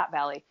valley or that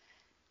valley.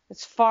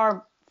 It's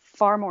far,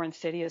 far more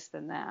insidious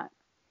than that.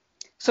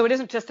 So it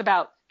isn't just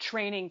about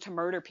training to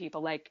murder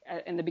people. Like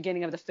in the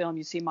beginning of the film,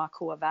 you see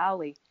Makua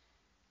Valley,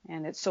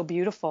 and it's so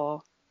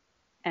beautiful,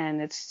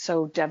 and it's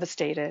so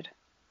devastated.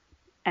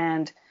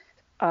 And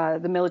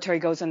the military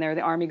goes in there,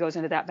 the army goes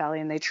into that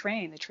valley, and they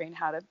train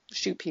how to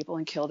shoot people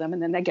and kill them.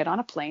 And then they get on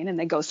a plane and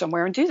they go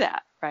somewhere and do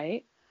that.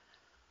 Right.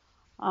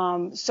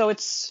 So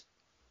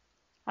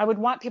I would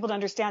want people to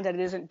understand that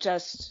it isn't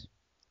just,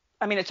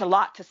 it's a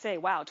lot to say,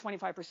 wow,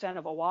 25%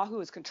 of Oahu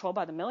is controlled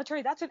by the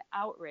military. That's an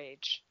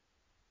outrage.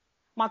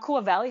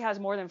 Makua Valley has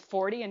more than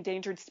 40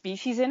 endangered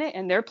species in it,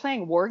 and they're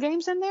playing war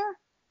games in there.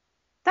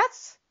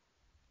 That's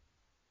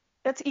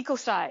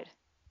ecocide,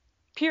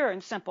 pure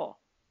and simple.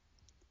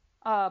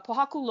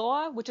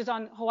 Pohakuloa, which is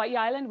on Hawaii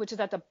Island, which is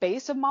at the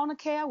base of Mauna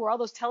Kea, where all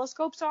those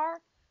telescopes are,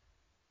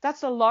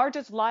 that's the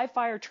largest live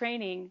fire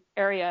training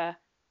area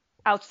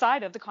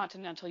outside of the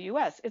continental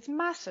U.S. It's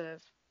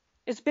massive.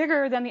 It's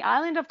bigger than the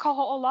island of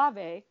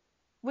Kaho'olawe,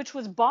 which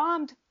was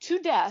bombed to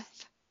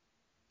death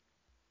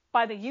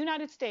by the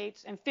United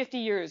States in 50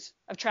 years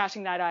of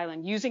trashing that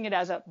island, using it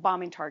as a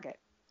bombing target.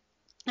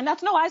 And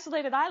that's no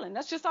isolated island.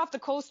 That's just off the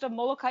coast of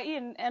Molokai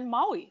and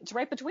Maui. It's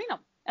right between them,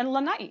 and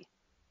Lanai.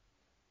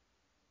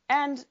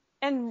 And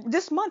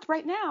this month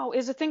right now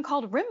is a thing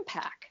called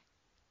RIMPAC.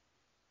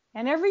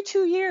 And every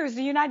 2 years,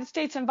 the United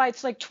States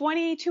invites like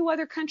 22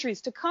 other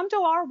countries to come to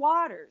our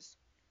waters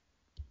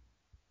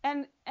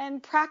and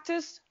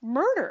practice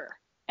murder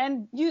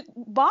and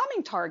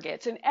bombing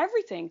targets and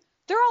everything.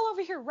 They're all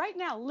over here right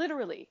now,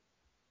 literally.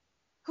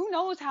 Who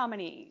knows how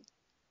many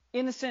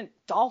innocent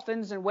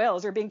dolphins and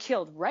whales are being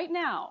killed right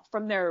now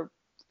from their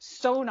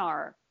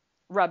sonar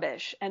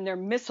rubbish and their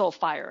missile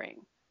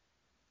firing.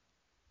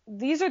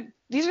 These are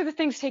the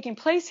things taking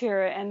place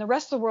here, and the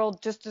rest of the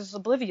world just is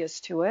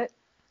oblivious to it.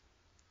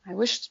 I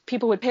wish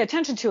people would pay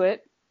attention to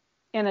it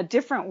in a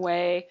different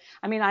way.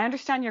 I mean, I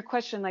understand your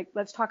question, like,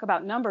 let's talk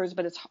about numbers,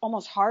 but it's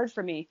almost hard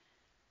for me.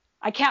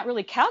 I can't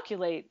really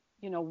calculate,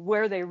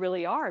 where they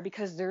really are,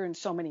 because they're in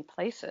so many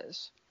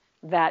places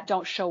that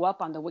don't show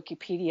up on the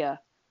Wikipedia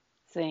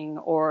thing,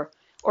 or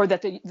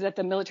that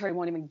the military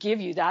won't even give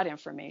you that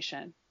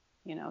information,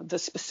 the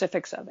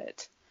specifics of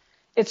it.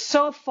 It's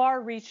so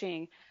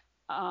far-reaching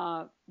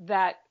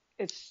that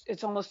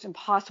it's almost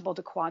impossible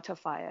to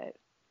quantify it.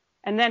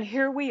 And then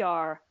here we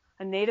are,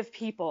 a native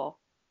people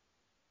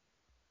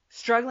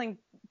struggling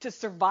to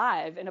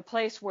survive in a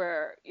place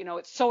where,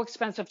 it's so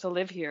expensive to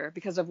live here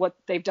because of what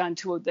they've done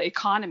to the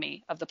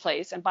economy of the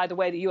place. And by the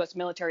way, the U.S.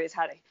 military has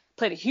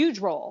played a huge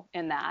role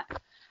in that.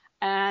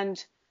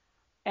 And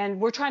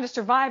we're trying to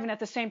survive. And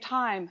at the same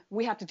time,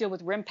 we have to deal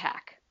with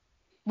RIMPAC.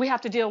 We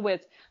have to deal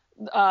with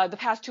the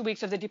past 2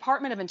 weeks of the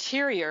Department of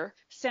Interior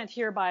sent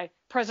here by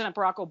President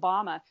Barack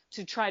Obama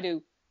to try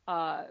to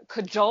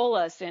cajole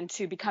us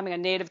into becoming a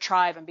native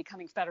tribe and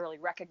becoming federally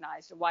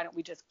recognized. And why don't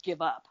we just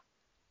give up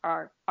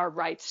our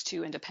rights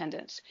to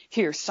independence?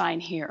 Here, sign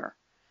here.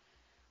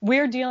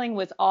 We're dealing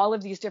with all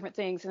of these different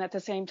things. And at the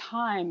same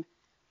time,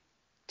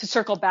 to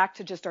circle back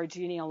to just our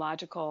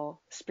genealogical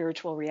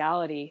spiritual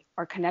reality,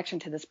 our connection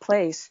to this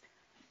place,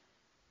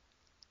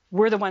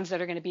 we're the ones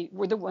that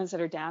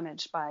are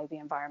damaged by the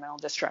environmental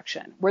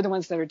destruction. We're the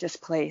ones that are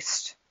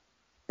displaced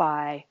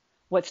by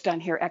what's done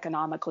here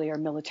economically or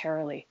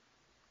militarily.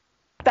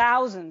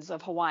 Thousands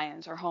of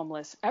Hawaiians are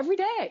homeless every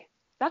day.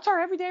 That's our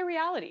everyday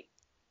reality.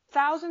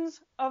 Thousands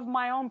of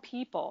my own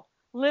people.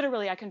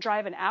 Literally, I can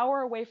drive an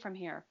hour away from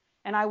here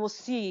and I will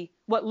see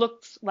what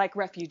looks like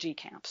refugee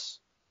camps.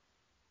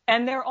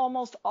 And they're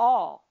almost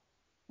all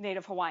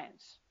Native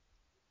Hawaiians.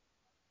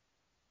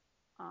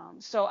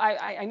 So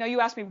I know you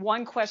asked me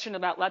one question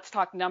about, let's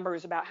talk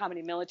numbers, about how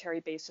many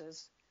military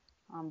bases,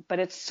 but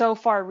it's so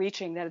far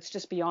reaching that it's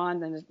just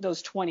beyond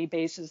those 20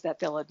 bases that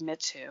they'll admit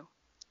to.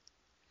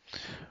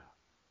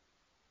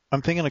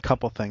 I'm thinking a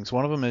couple things.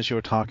 One of them is you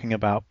were talking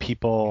about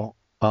people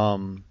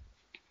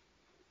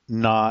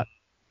not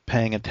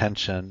paying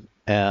attention.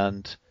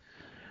 And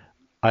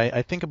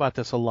I think about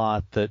this a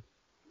lot, that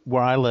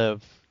where I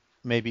live,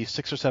 maybe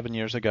 6 or 7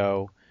 years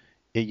ago,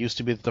 it used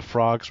to be that the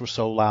frogs were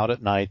so loud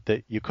at night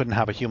that you couldn't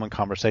have a human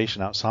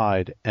conversation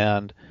outside.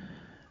 And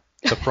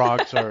the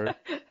frogs are,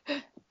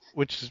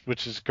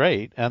 which is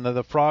great. And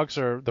the frogs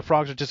are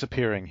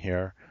disappearing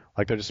here.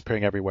 Like, they're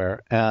disappearing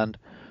everywhere. And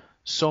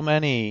so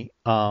many,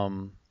 I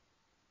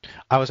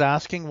was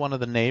asking one of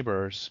the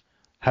neighbors,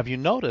 have you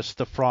noticed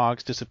the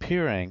frogs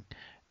disappearing?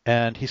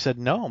 And he said,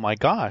 no, my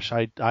gosh,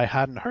 I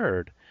hadn't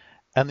heard.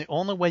 And the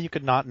only way you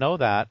could not know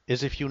that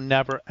is if you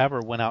never, ever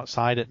went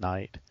outside at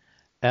night.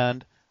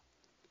 And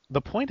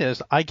the point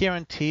is, I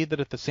guarantee that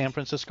if the San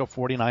Francisco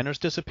 49ers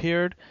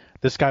disappeared,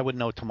 this guy would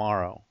know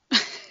tomorrow.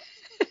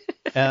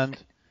 And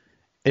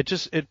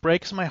it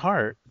breaks my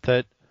heart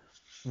that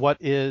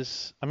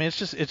it's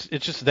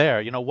just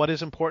there. What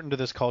is important to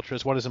this culture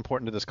is what is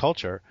important to this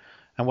culture,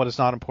 and what is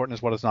not important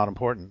is what is not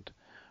important.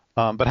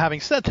 But having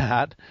said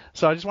that,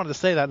 so I just wanted to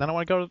say that, and then I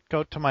want to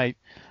go to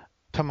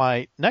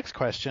my next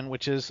question,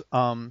 which is,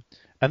 and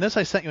this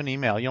I sent you an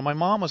email. My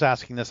mom was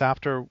asking this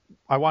after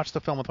I watched the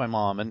film with my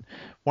mom, and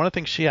one of the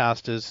things she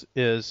asked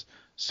is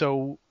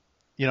so,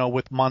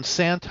 with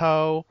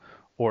Monsanto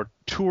or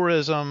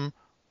tourism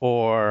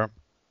or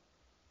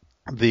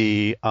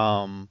the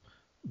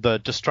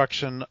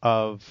destruction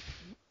of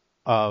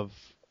the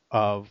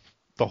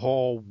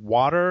whole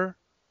water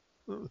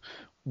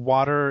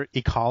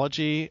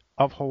ecology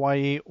of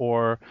Hawaii,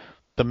 or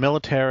the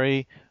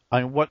military.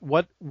 I mean,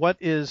 what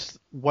is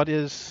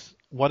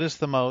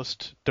the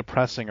most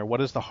depressing, or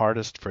what is the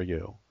hardest for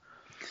you?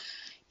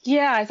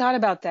 Yeah, I thought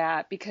about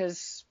that,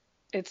 because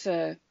it's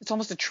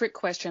almost a trick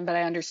question, but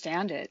I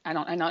understand it.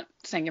 I'm not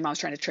saying your mom's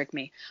trying to trick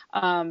me.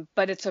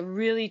 But it's a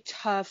really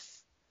tough.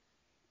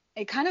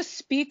 It kind of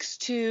speaks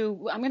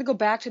to, I'm going to go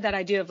back to that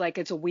idea of like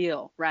it's a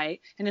wheel, right?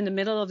 And in the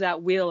middle of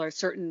that wheel are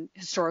certain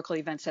historical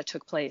events that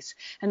took place.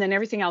 And then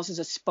everything else is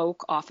a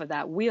spoke off of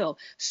that wheel.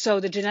 So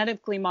the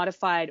genetically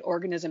modified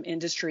organism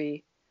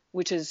industry,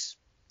 which is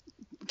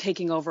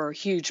taking over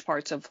huge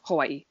parts of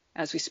Hawaii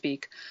as we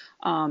speak,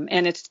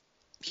 and it's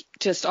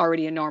just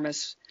already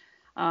enormous.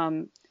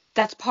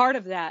 That's part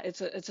of that.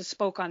 It's a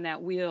spoke on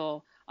that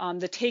wheel.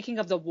 The taking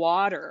of the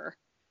water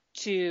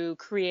to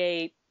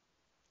create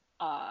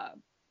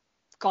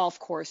golf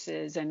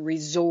courses and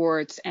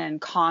resorts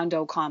and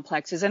condo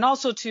complexes, and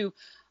also to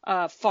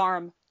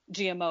farm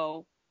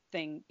GMO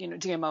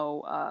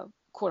GMO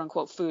quote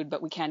unquote food,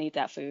 but we can't eat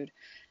that food.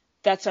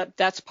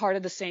 That's part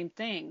of the same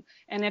thing.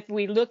 And if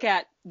we look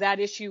at that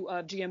issue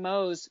of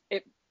GMOs,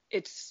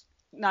 it's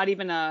not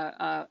even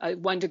a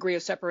 1 degree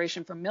of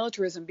separation from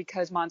militarism,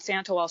 because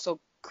Monsanto also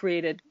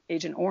created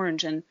Agent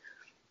Orange, and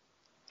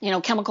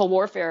chemical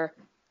warfare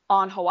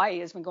on Hawaii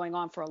has been going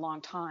on for a long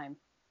time.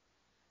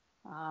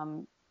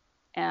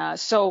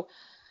 So,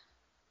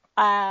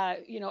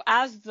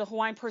 as the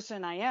Hawaiian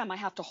person I am, I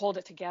have to hold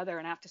it together,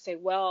 and I have to say,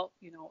 well,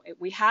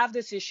 we have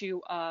this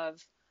issue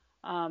of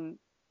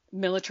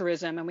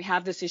militarism, and we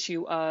have this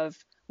issue of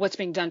what's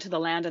being done to the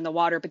land and the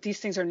water, but these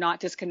things are not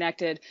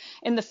disconnected.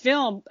 In the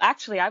film,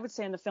 actually, I would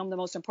say in the film, the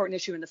most important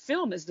issue in the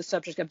film is the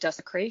subject of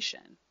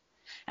desecration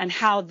and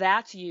how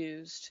that's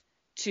used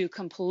to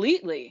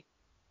completely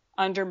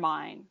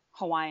undermine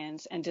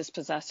Hawaiians and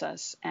dispossess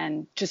us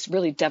and just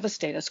really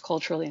devastate us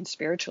culturally and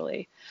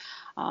spiritually.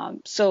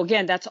 So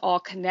again, that's all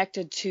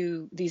connected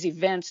to these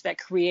events that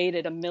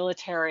created a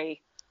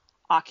military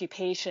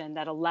occupation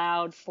that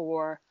allowed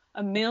for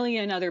a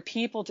million other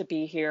people to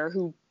be here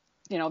who,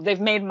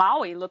 they've made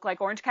Maui look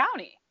like Orange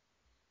County.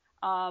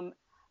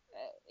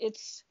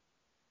 It's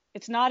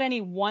not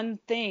any one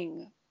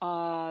thing.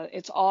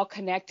 It's all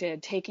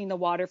connected. Taking the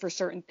water for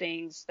certain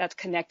things, that's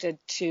connected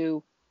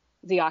to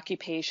the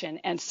occupation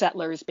and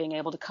settlers being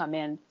able to come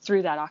in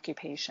through that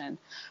occupation.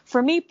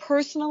 For me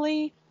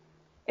personally,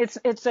 it's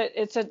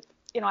a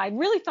I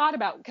really thought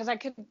about, because I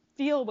could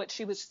feel what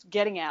she was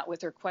getting at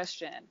with her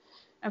question.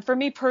 And for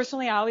me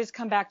personally, I always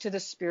come back to the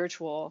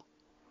spiritual,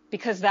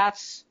 because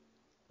that's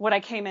what I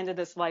came into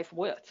this life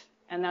with,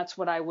 and that's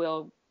what I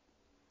will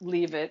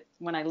leave it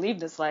when I leave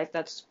this life.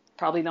 That's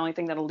probably the only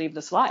thing that'll leave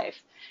this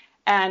life.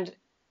 And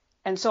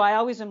so I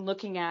always am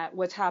looking at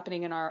what's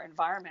happening in our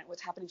environment,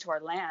 what's happening to our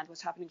land,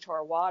 what's happening to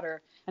our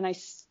water. And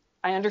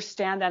I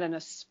understand that in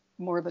a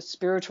more of a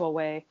spiritual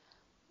way.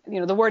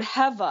 The word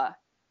Hewa,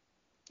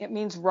 it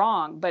means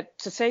wrong, but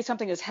to say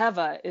something is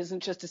Hewa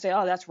isn't just to say,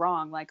 oh, that's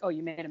wrong, like, oh,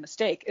 you made a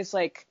mistake. It's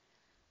like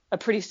a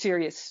pretty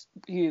serious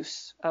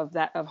use of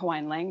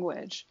Hawaiian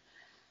language.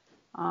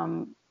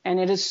 And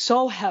it is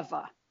so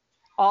Hewa,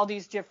 all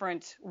these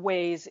different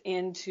ways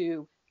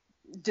into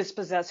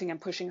dispossessing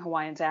and pushing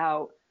Hawaiians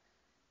out,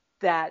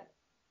 that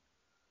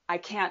I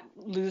can't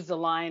lose the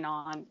line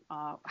on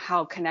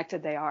how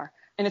connected they are.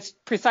 And it's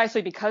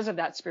precisely because of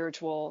that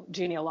spiritual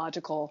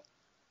genealogical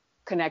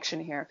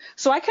connection here.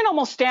 So I can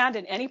almost stand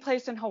in any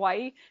place in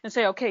Hawaii and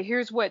say, okay,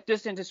 here's what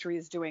this industry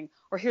is doing,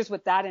 or here's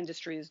what that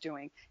industry is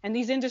doing. And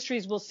these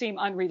industries will seem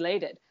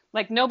unrelated.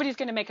 Like nobody's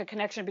going to make a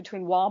connection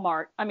between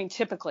Walmart. I mean,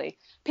 typically,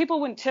 people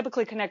wouldn't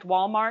typically connect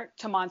Walmart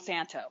to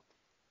Monsanto,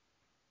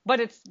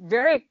 but it's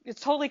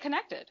totally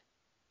connected.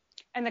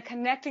 And the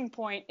connecting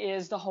point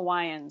is the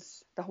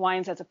Hawaiians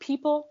as a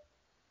people,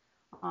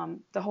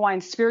 the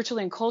Hawaiians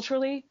spiritually and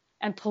culturally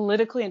and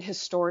politically and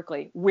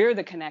historically. We're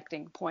the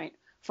connecting point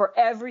for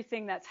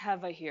everything that's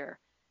Hewa here.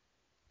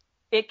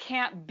 It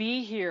can't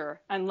be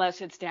here unless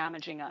it's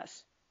damaging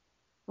us.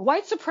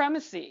 White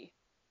supremacy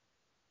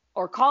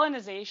or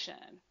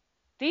colonization,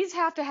 these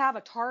have to have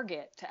a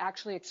target to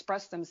actually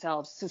express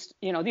themselves.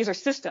 These are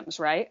systems,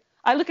 right?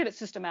 I look at it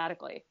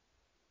systematically,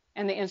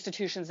 and the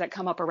institutions that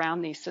come up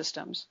around these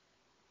systems.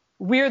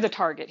 We're the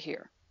target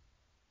here.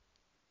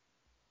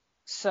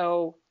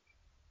 So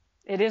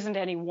it isn't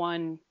any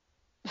one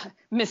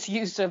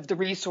misuse of the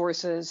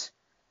resources.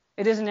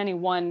 It isn't any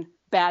one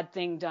bad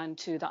thing done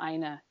to the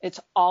Aina. It's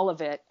all of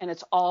it, and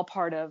it's all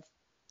part of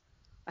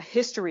a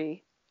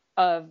history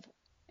of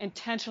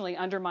intentionally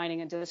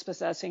undermining and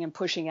dispossessing and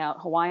pushing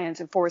out Hawaiians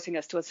and forcing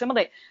us to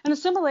assimilate. And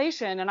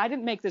assimilation, and I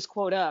didn't make this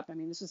quote up, I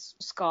mean, this is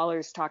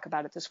scholars talk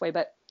about it this way,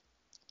 but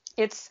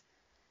it's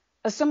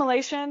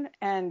assimilation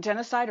and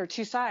genocide are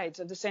two sides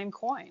of the same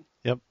coin.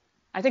 Yep.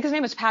 I think his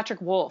name is Patrick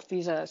Wolf.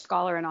 He's a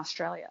scholar in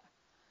Australia.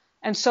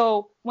 And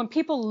so when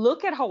people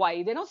look at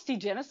Hawaii, they don't see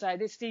genocide.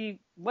 They see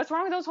what's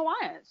wrong with those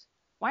Hawaiians.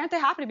 Why aren't they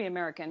happy to be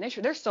American?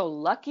 They're so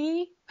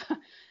lucky.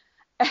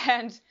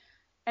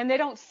 and they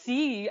don't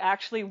see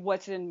actually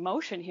what's in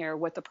motion here,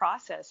 what the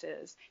process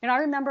is. I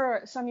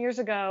remember some years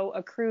ago,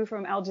 a crew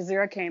from Al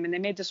Jazeera came and they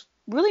made this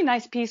really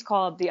nice piece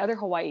called The Other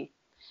Hawaii.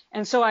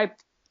 And so I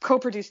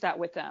co-produced that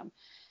with them.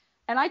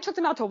 And I took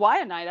them out to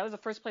Waianae. That was the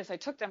first place I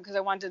took them because I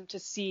wanted them to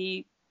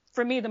see,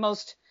 for me, the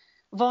most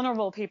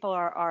vulnerable people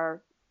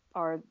are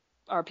are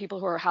people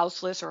who are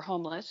houseless or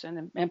homeless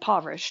and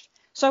impoverished.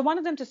 So I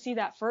wanted them to see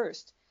that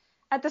first.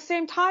 At the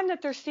same time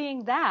that they're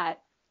seeing that,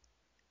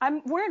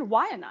 we're in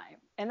Waianae,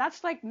 and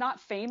that's like not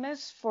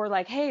famous for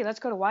like, hey, let's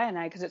go to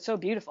Waianae because it's so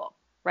beautiful,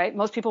 right?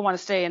 Most people want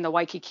to stay in the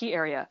Waikiki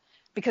area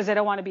because they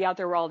don't want to be out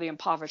there where all the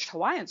impoverished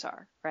Hawaiians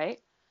are, right?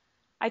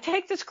 I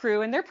take this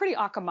crew, and they're pretty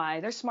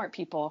akamai, they're smart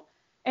people,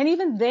 and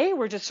even they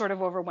were just sort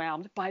of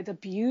overwhelmed by the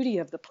beauty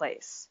of the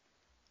place.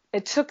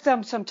 It took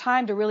them some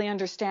time to really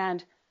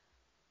understand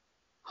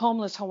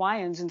homeless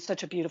Hawaiians in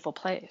such a beautiful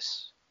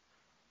place.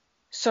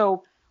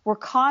 So we're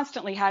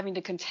constantly having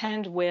to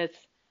contend with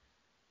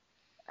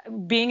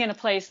being in a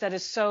place that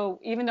is so,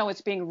 even though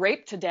it's being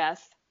raped to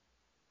death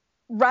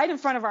right in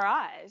front of our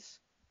eyes,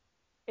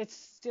 it's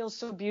still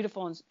so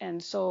beautiful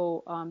and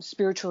so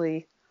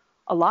spiritually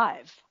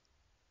alive.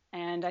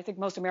 And I think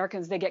most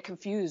Americans, they get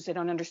confused. They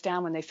don't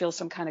understand when they feel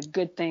some kind of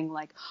good thing,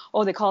 like,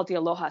 oh, they call it the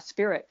aloha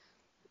spirit.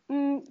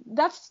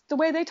 That's the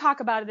way they talk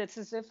about it. It's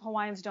as if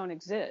Hawaiians don't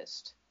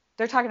exist.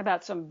 They're talking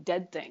about some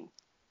dead thing.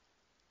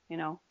 You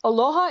know,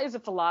 aloha is a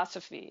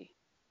philosophy.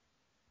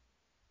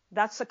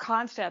 That's a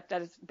concept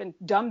that has been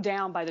dumbed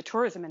down by the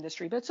tourism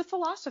industry, but it's a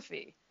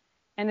philosophy,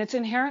 and it's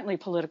inherently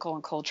political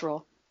and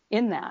cultural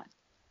in that.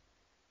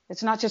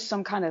 It's not just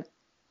some kind of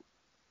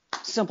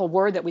simple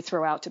word that we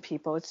throw out to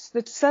people.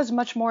 It says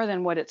much more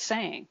than what it's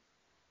saying.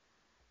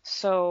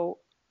 So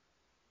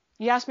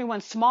you asked me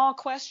one small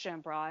question,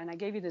 Bra, and I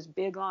gave you this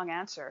big, long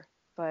answer,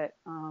 but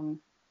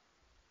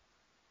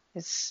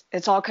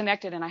it's all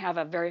connected, and I have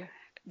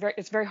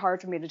it's very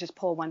hard for me to just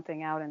pull one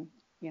thing out and,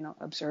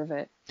 observe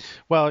it.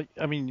 Well,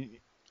 I mean,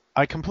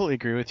 I completely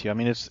agree with you. I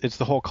mean, it's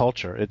the whole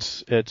culture.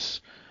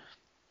 It's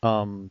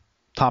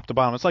top to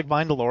bottom. It's like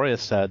Vine Deloria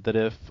said that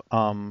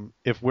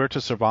if we're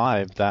to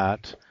survive,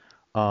 that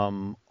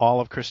all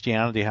of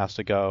Christianity has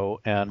to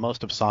go, and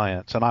most of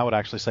science, and I would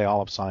actually say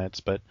all of science,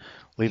 but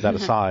leave that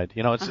aside.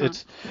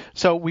 It's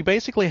so we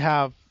basically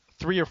have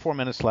 3 or 4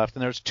 minutes left,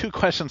 and there's 2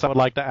 questions I would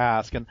like to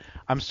ask, and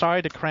I'm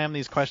sorry to cram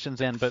these questions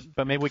in,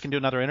 but maybe we can do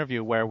another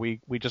interview where we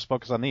just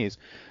focus on these.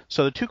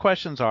 So the 2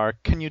 questions are,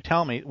 can you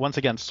tell me, once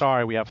again,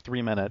 sorry we have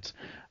 3 minutes,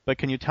 but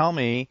can you tell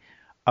me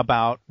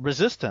about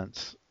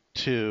resistance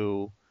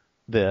to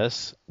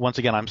this? Once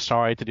again, I'm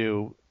sorry to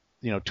do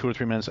 2 or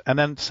 3 minutes. And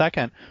then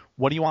second,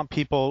 what do you want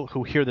people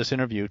who hear this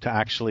interview to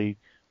actually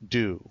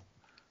do?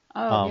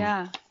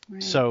 Yeah.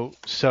 Right.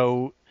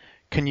 So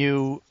can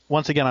you,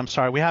 once again, I'm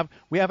sorry, we have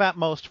at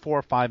most 4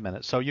 or 5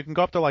 minutes. So you can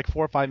go up to like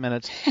 4 or 5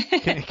 minutes.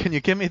 Can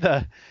you give me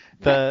the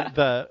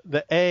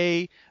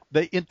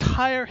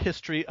entire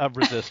history of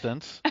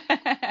resistance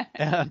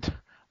and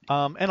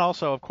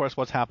also, of course,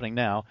 what's happening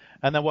now,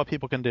 and then what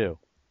people can do?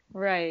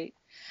 Right.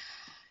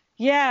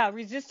 Yeah,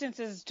 resistance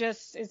is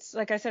it's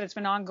like I said, it's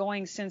been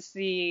ongoing since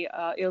the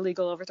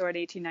illegal overthrow in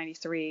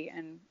 1893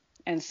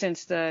 and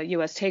since the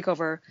U.S.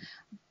 takeover.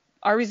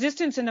 Our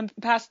resistance in the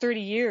past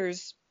 30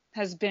 years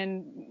has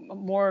been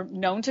more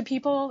known to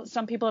people.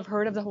 Some people have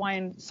heard of the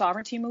Hawaiian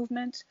sovereignty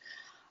movement,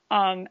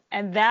 and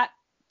that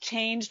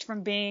changed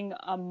from being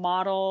a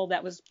model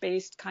that was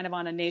based kind of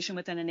on a nation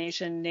within a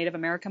nation Native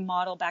American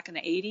model back in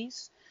the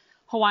 80s.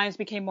 Hawaiians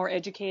became more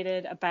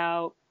educated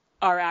about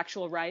our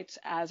actual rights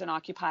as an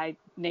occupied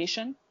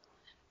nation.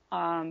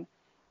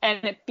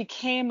 And it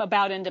became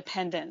about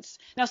independence.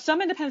 Now,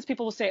 some independence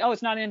people will say, oh,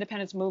 it's not an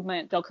independence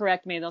movement. They'll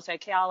correct me. They'll say,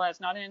 Keala, it's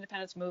not an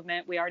independence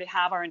movement. We already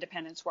have our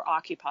independence. We're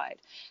occupied.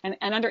 And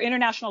under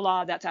international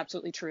law, that's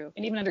absolutely true.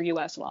 And even under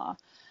U.S. law.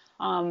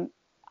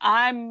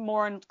 I'm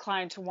more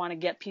inclined to want to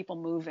get people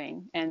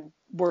moving and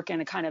work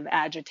and kind of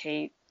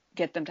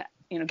get them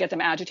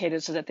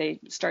agitated so that they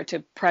start to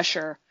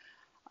pressure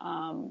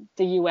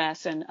the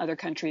U.S. and other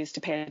countries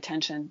to pay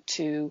attention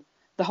to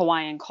the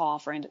Hawaiian call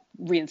for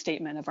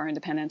reinstatement of our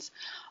independence.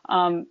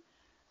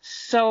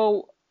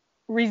 So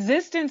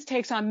resistance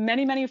takes on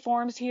many, many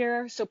forms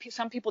here. So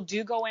some people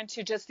do go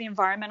into just the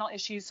environmental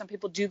issues. Some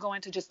people do go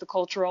into just the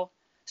cultural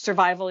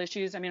survival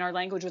issues. I mean, our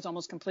language was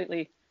almost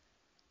completely,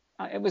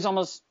 it was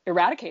almost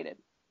eradicated,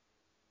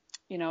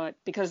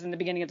 because in the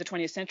beginning of the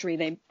 20th century,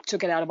 they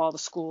took it out of all the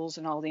schools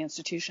and all the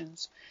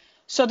institutions.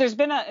 So there's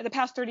been the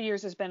past 30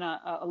 years, there's been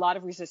a lot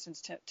of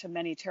resistance to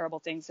many terrible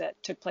things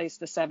that took place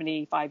the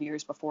 75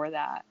 years before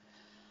that.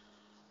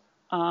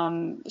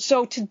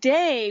 So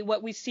today,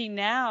 what we see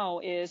now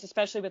is,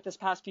 especially with this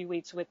past few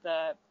weeks with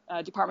the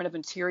Department of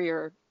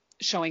Interior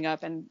showing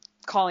up and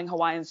calling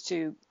Hawaiians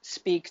to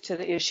speak to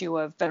the issue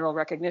of federal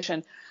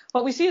recognition,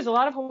 what we see is a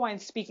lot of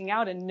Hawaiians speaking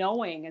out and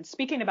knowing and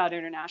speaking about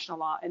international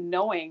law and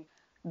knowing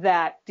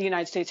that the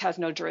United States has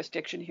no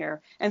jurisdiction here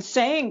and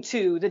saying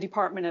to the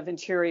Department of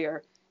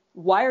Interior,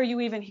 why are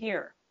you even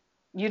here?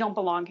 You don't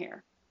belong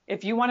here.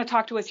 If you want to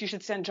talk to us, you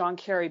should send John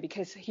Kerry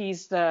because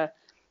he's the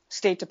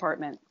State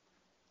Department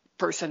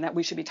person that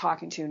we should be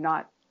talking to,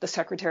 not the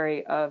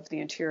Secretary of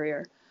the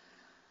Interior.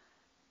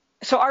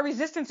 So our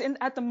resistance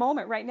at the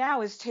moment right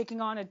now is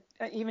taking on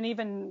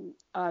even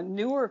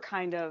newer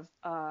kind of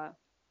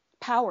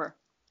power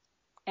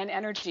and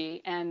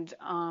energy. And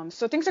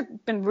so things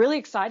have been really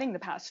exciting the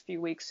past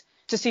few weeks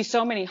to see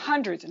so many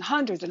hundreds and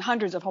hundreds and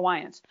hundreds of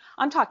Hawaiians.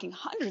 I'm talking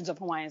hundreds of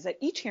Hawaiians at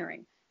each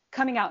hearing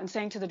coming out and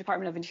saying to the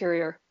Department of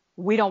Interior,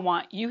 we don't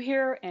want you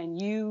here,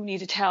 and you need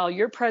to tell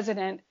your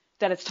president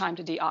that it's time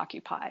to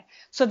deoccupy.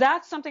 So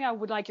that's something I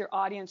would like your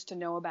audience to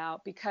know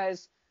about,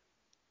 because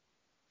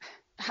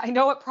I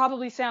know it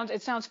probably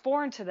sounds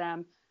foreign to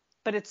them,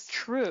 but it's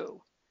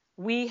true.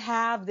 We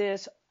have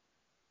this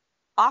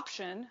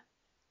option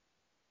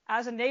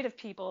as a Native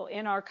people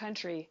in our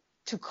country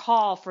to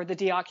call for the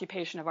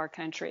deoccupation of our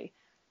country.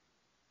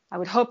 I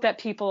would hope that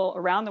people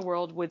around the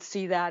world would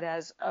see that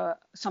as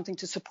something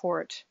to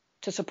support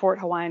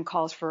Hawaiian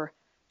calls for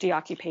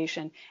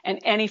deoccupation and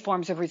any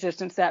forms of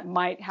resistance that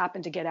might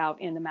happen to get out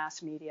in the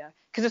mass media.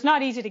 Because it's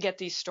not easy to get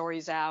these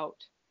stories out.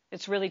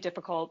 It's really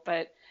difficult,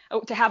 but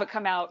to have it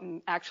come out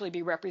and actually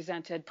be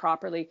represented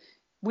properly.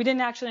 We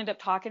didn't actually end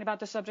up talking about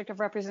the subject of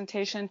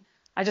representation.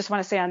 I just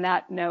want to say on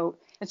that note,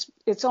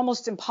 it's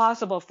almost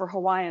impossible for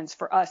Hawaiians,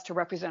 for us to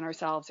represent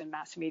ourselves in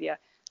mass media.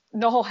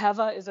 Noho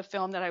Hewa is a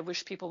film that I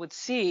wish people would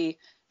see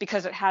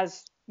because it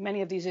has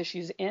many of these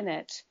issues in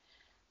it,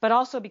 but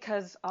also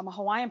because I'm a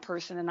Hawaiian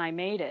person and I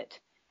made it.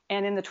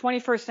 And in the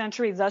 21st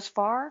century thus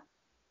far,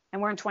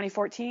 and we're in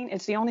 2014,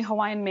 it's the only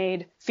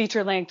Hawaiian-made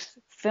feature-length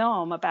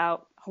film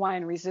about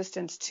Hawaiian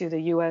resistance to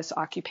the U.S.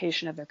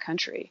 occupation of their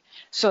country.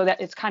 So that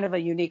it's kind of a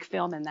unique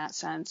film in that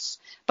sense,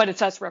 but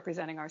it's us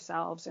representing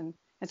ourselves. And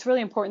it's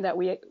really important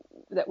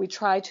that we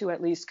try to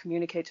at least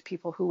communicate to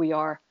people who we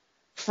are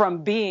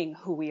from being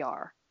who we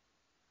are.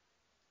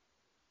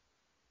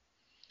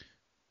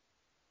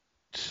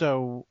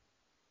 So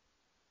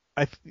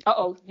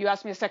you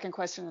asked me a second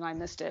question and I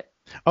missed it.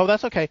 Oh,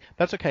 that's okay.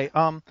 That's okay.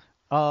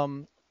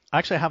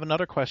 Actually, I have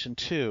another question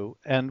too.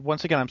 And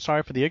once again, I'm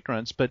sorry for the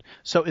ignorance, but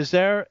so is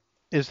there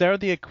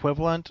the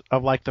equivalent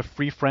of like the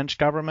Free French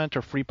government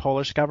or Free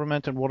Polish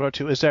government in World War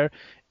II?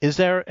 Is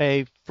there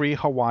a Free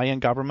Hawaiian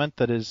government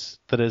that is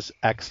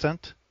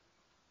extant?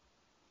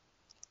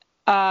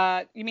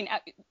 You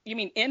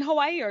mean in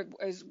Hawaii, or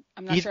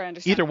I'm not sure I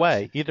understand. Either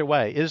way.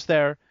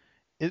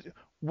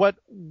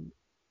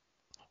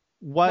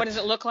 What does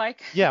it look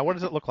like? Yeah, what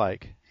does it look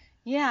like?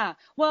 Yeah,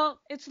 well,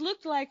 it's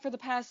looked like for the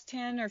past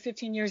 10 or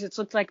 15 years, it's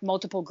looked like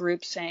multiple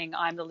groups saying,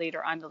 I'm the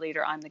leader, I'm the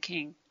leader, I'm the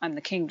king, I'm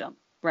the kingdom,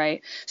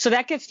 right? So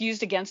that gets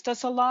used against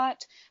us a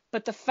lot.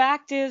 But the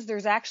fact is,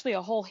 there's actually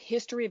a whole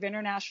history of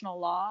international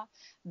law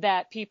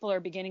that people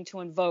are beginning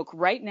to invoke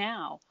right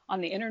now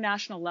on the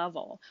international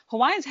level.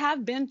 Hawaiians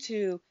have been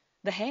to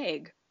The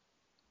Hague.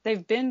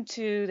 They've been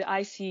to the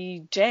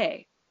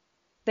ICJ.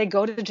 They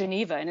go to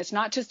Geneva, and it's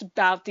not just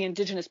about the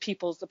indigenous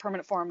peoples, the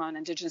Permanent Forum on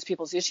Indigenous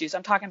Peoples Issues.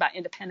 I'm talking about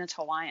independent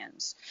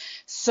Hawaiians.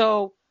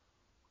 So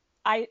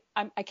I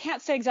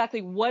can't say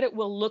exactly what it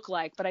will look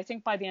like, but I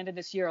think by the end of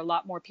this year, a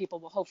lot more people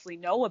will hopefully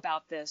know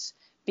about this,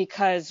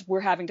 because we're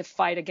having to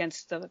fight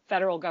against the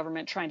federal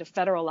government trying to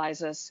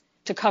federalize us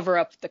to cover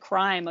up the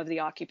crime of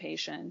the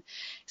occupation.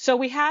 So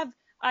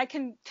I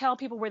can tell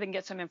people where they can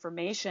get some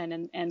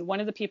information. And one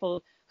of the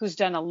people who's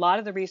done a lot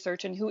of the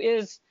research and who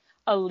is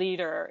a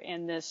leader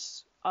in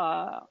this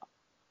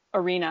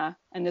arena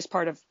and this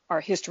part of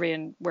our history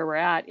and where we're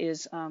at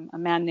is a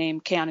man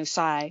named Keanu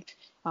Sai,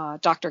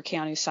 Dr.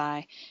 Keanu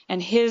Sai.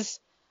 And his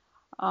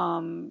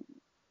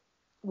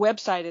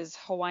website is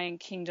Hawaiian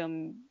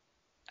Kingdom.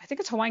 I think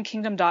it's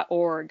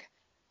hawaiiankingdom.org.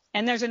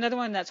 And there's another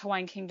one that's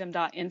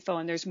hawaiiankingdom.info,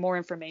 and there's more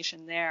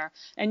information there.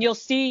 And you'll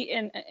see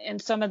in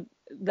some of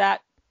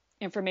that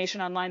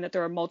information online that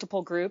there are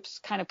multiple groups,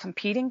 kind of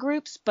competing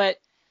groups, but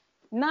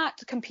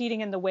not competing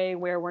in the way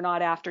where we're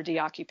not after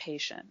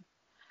deoccupation.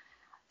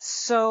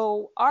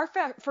 So our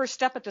first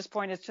step at this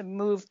point is to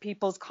move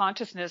people's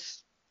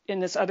consciousness in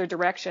this other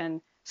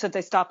direction so that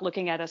they stop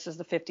looking at us as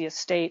the 50th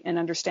state and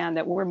understand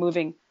that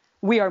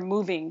we are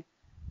moving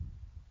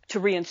to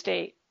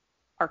reinstate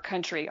our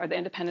country, or the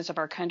independence of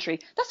our country.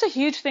 That's a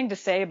huge thing to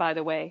say, by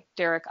the way,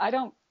 Derrick.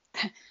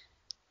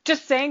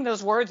 Just saying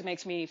those words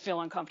makes me feel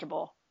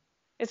uncomfortable.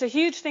 It's a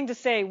huge thing to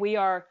say we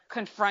are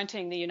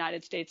confronting the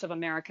United States of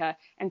America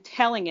and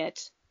telling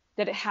it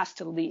that it has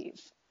to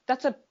leave.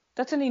 That's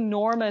an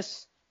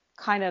enormous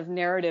kind of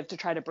narrative to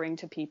try to bring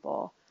to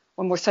people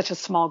when we're such a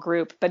small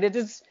group. But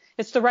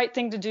it's the right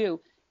thing to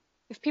do.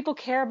 If people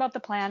care about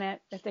the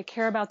planet, if they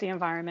care about the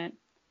environment,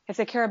 if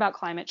they care about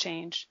climate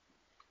change,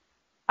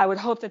 I would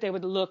hope that they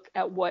would look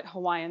at what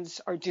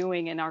Hawaiians are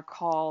doing in our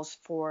calls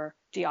for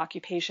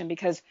deoccupation,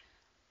 because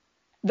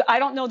I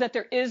don't know that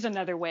there is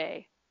another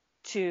way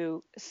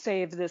to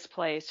save this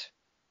place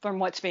from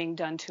what's being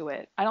done to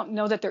it. I don't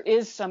know that there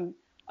is some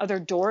other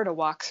door to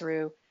walk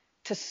through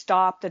to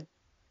stop the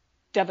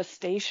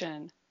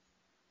devastation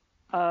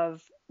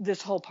of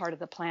this whole part of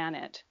the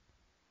planet.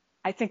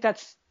 I think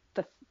that's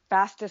the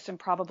fastest and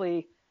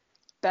probably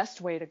best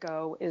way to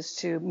go, is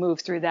to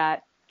move through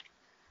that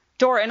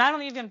door. And I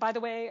don't even, by the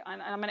way, I'm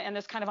going to end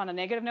this kind of on a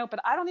negative note, but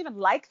I don't even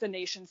like the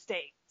nation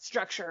state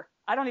structure.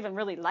 I don't even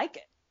really like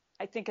it.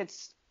 I think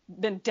it's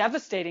been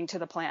devastating to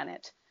the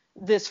planet,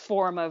 this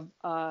form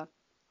of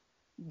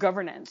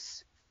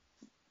governance.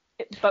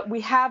 but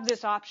we have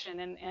this option,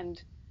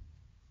 and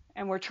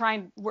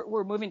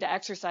we're moving to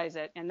exercise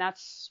it. And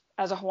that's,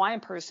 as a Hawaiian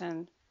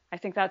person, I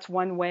think that's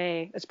one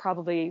way. It's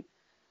probably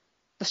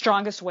the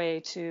strongest way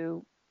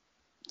to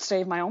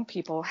save my own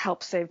people,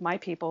 help save my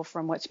people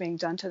from what's being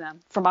done to them,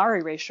 from our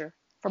erasure,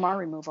 from our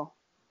removal.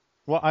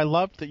 Well, I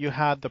loved that you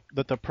had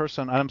the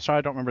person, and I'm sorry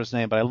I don't remember his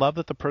name, but I love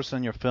that the person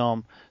in your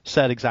film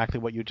said exactly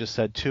what you just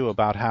said too,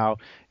 about how,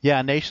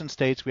 yeah, nation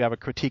states, we have a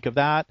critique of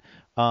that,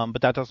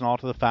 but that doesn't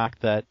alter the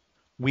fact that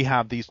we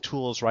have these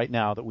tools right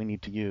now that we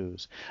need to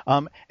use.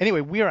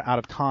 Anyway, we are out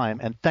of time,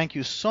 and thank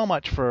you so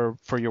much for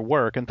your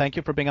work, and thank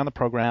you for being on the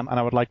program, and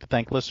I would like to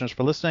thank listeners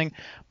for listening.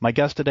 My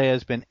guest today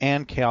has been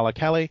Keala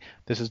Kelly.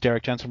 This is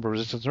Derrick Jensen for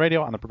Resistance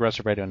Radio on the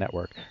Progressive Radio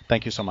Network.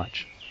 Thank you so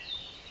much.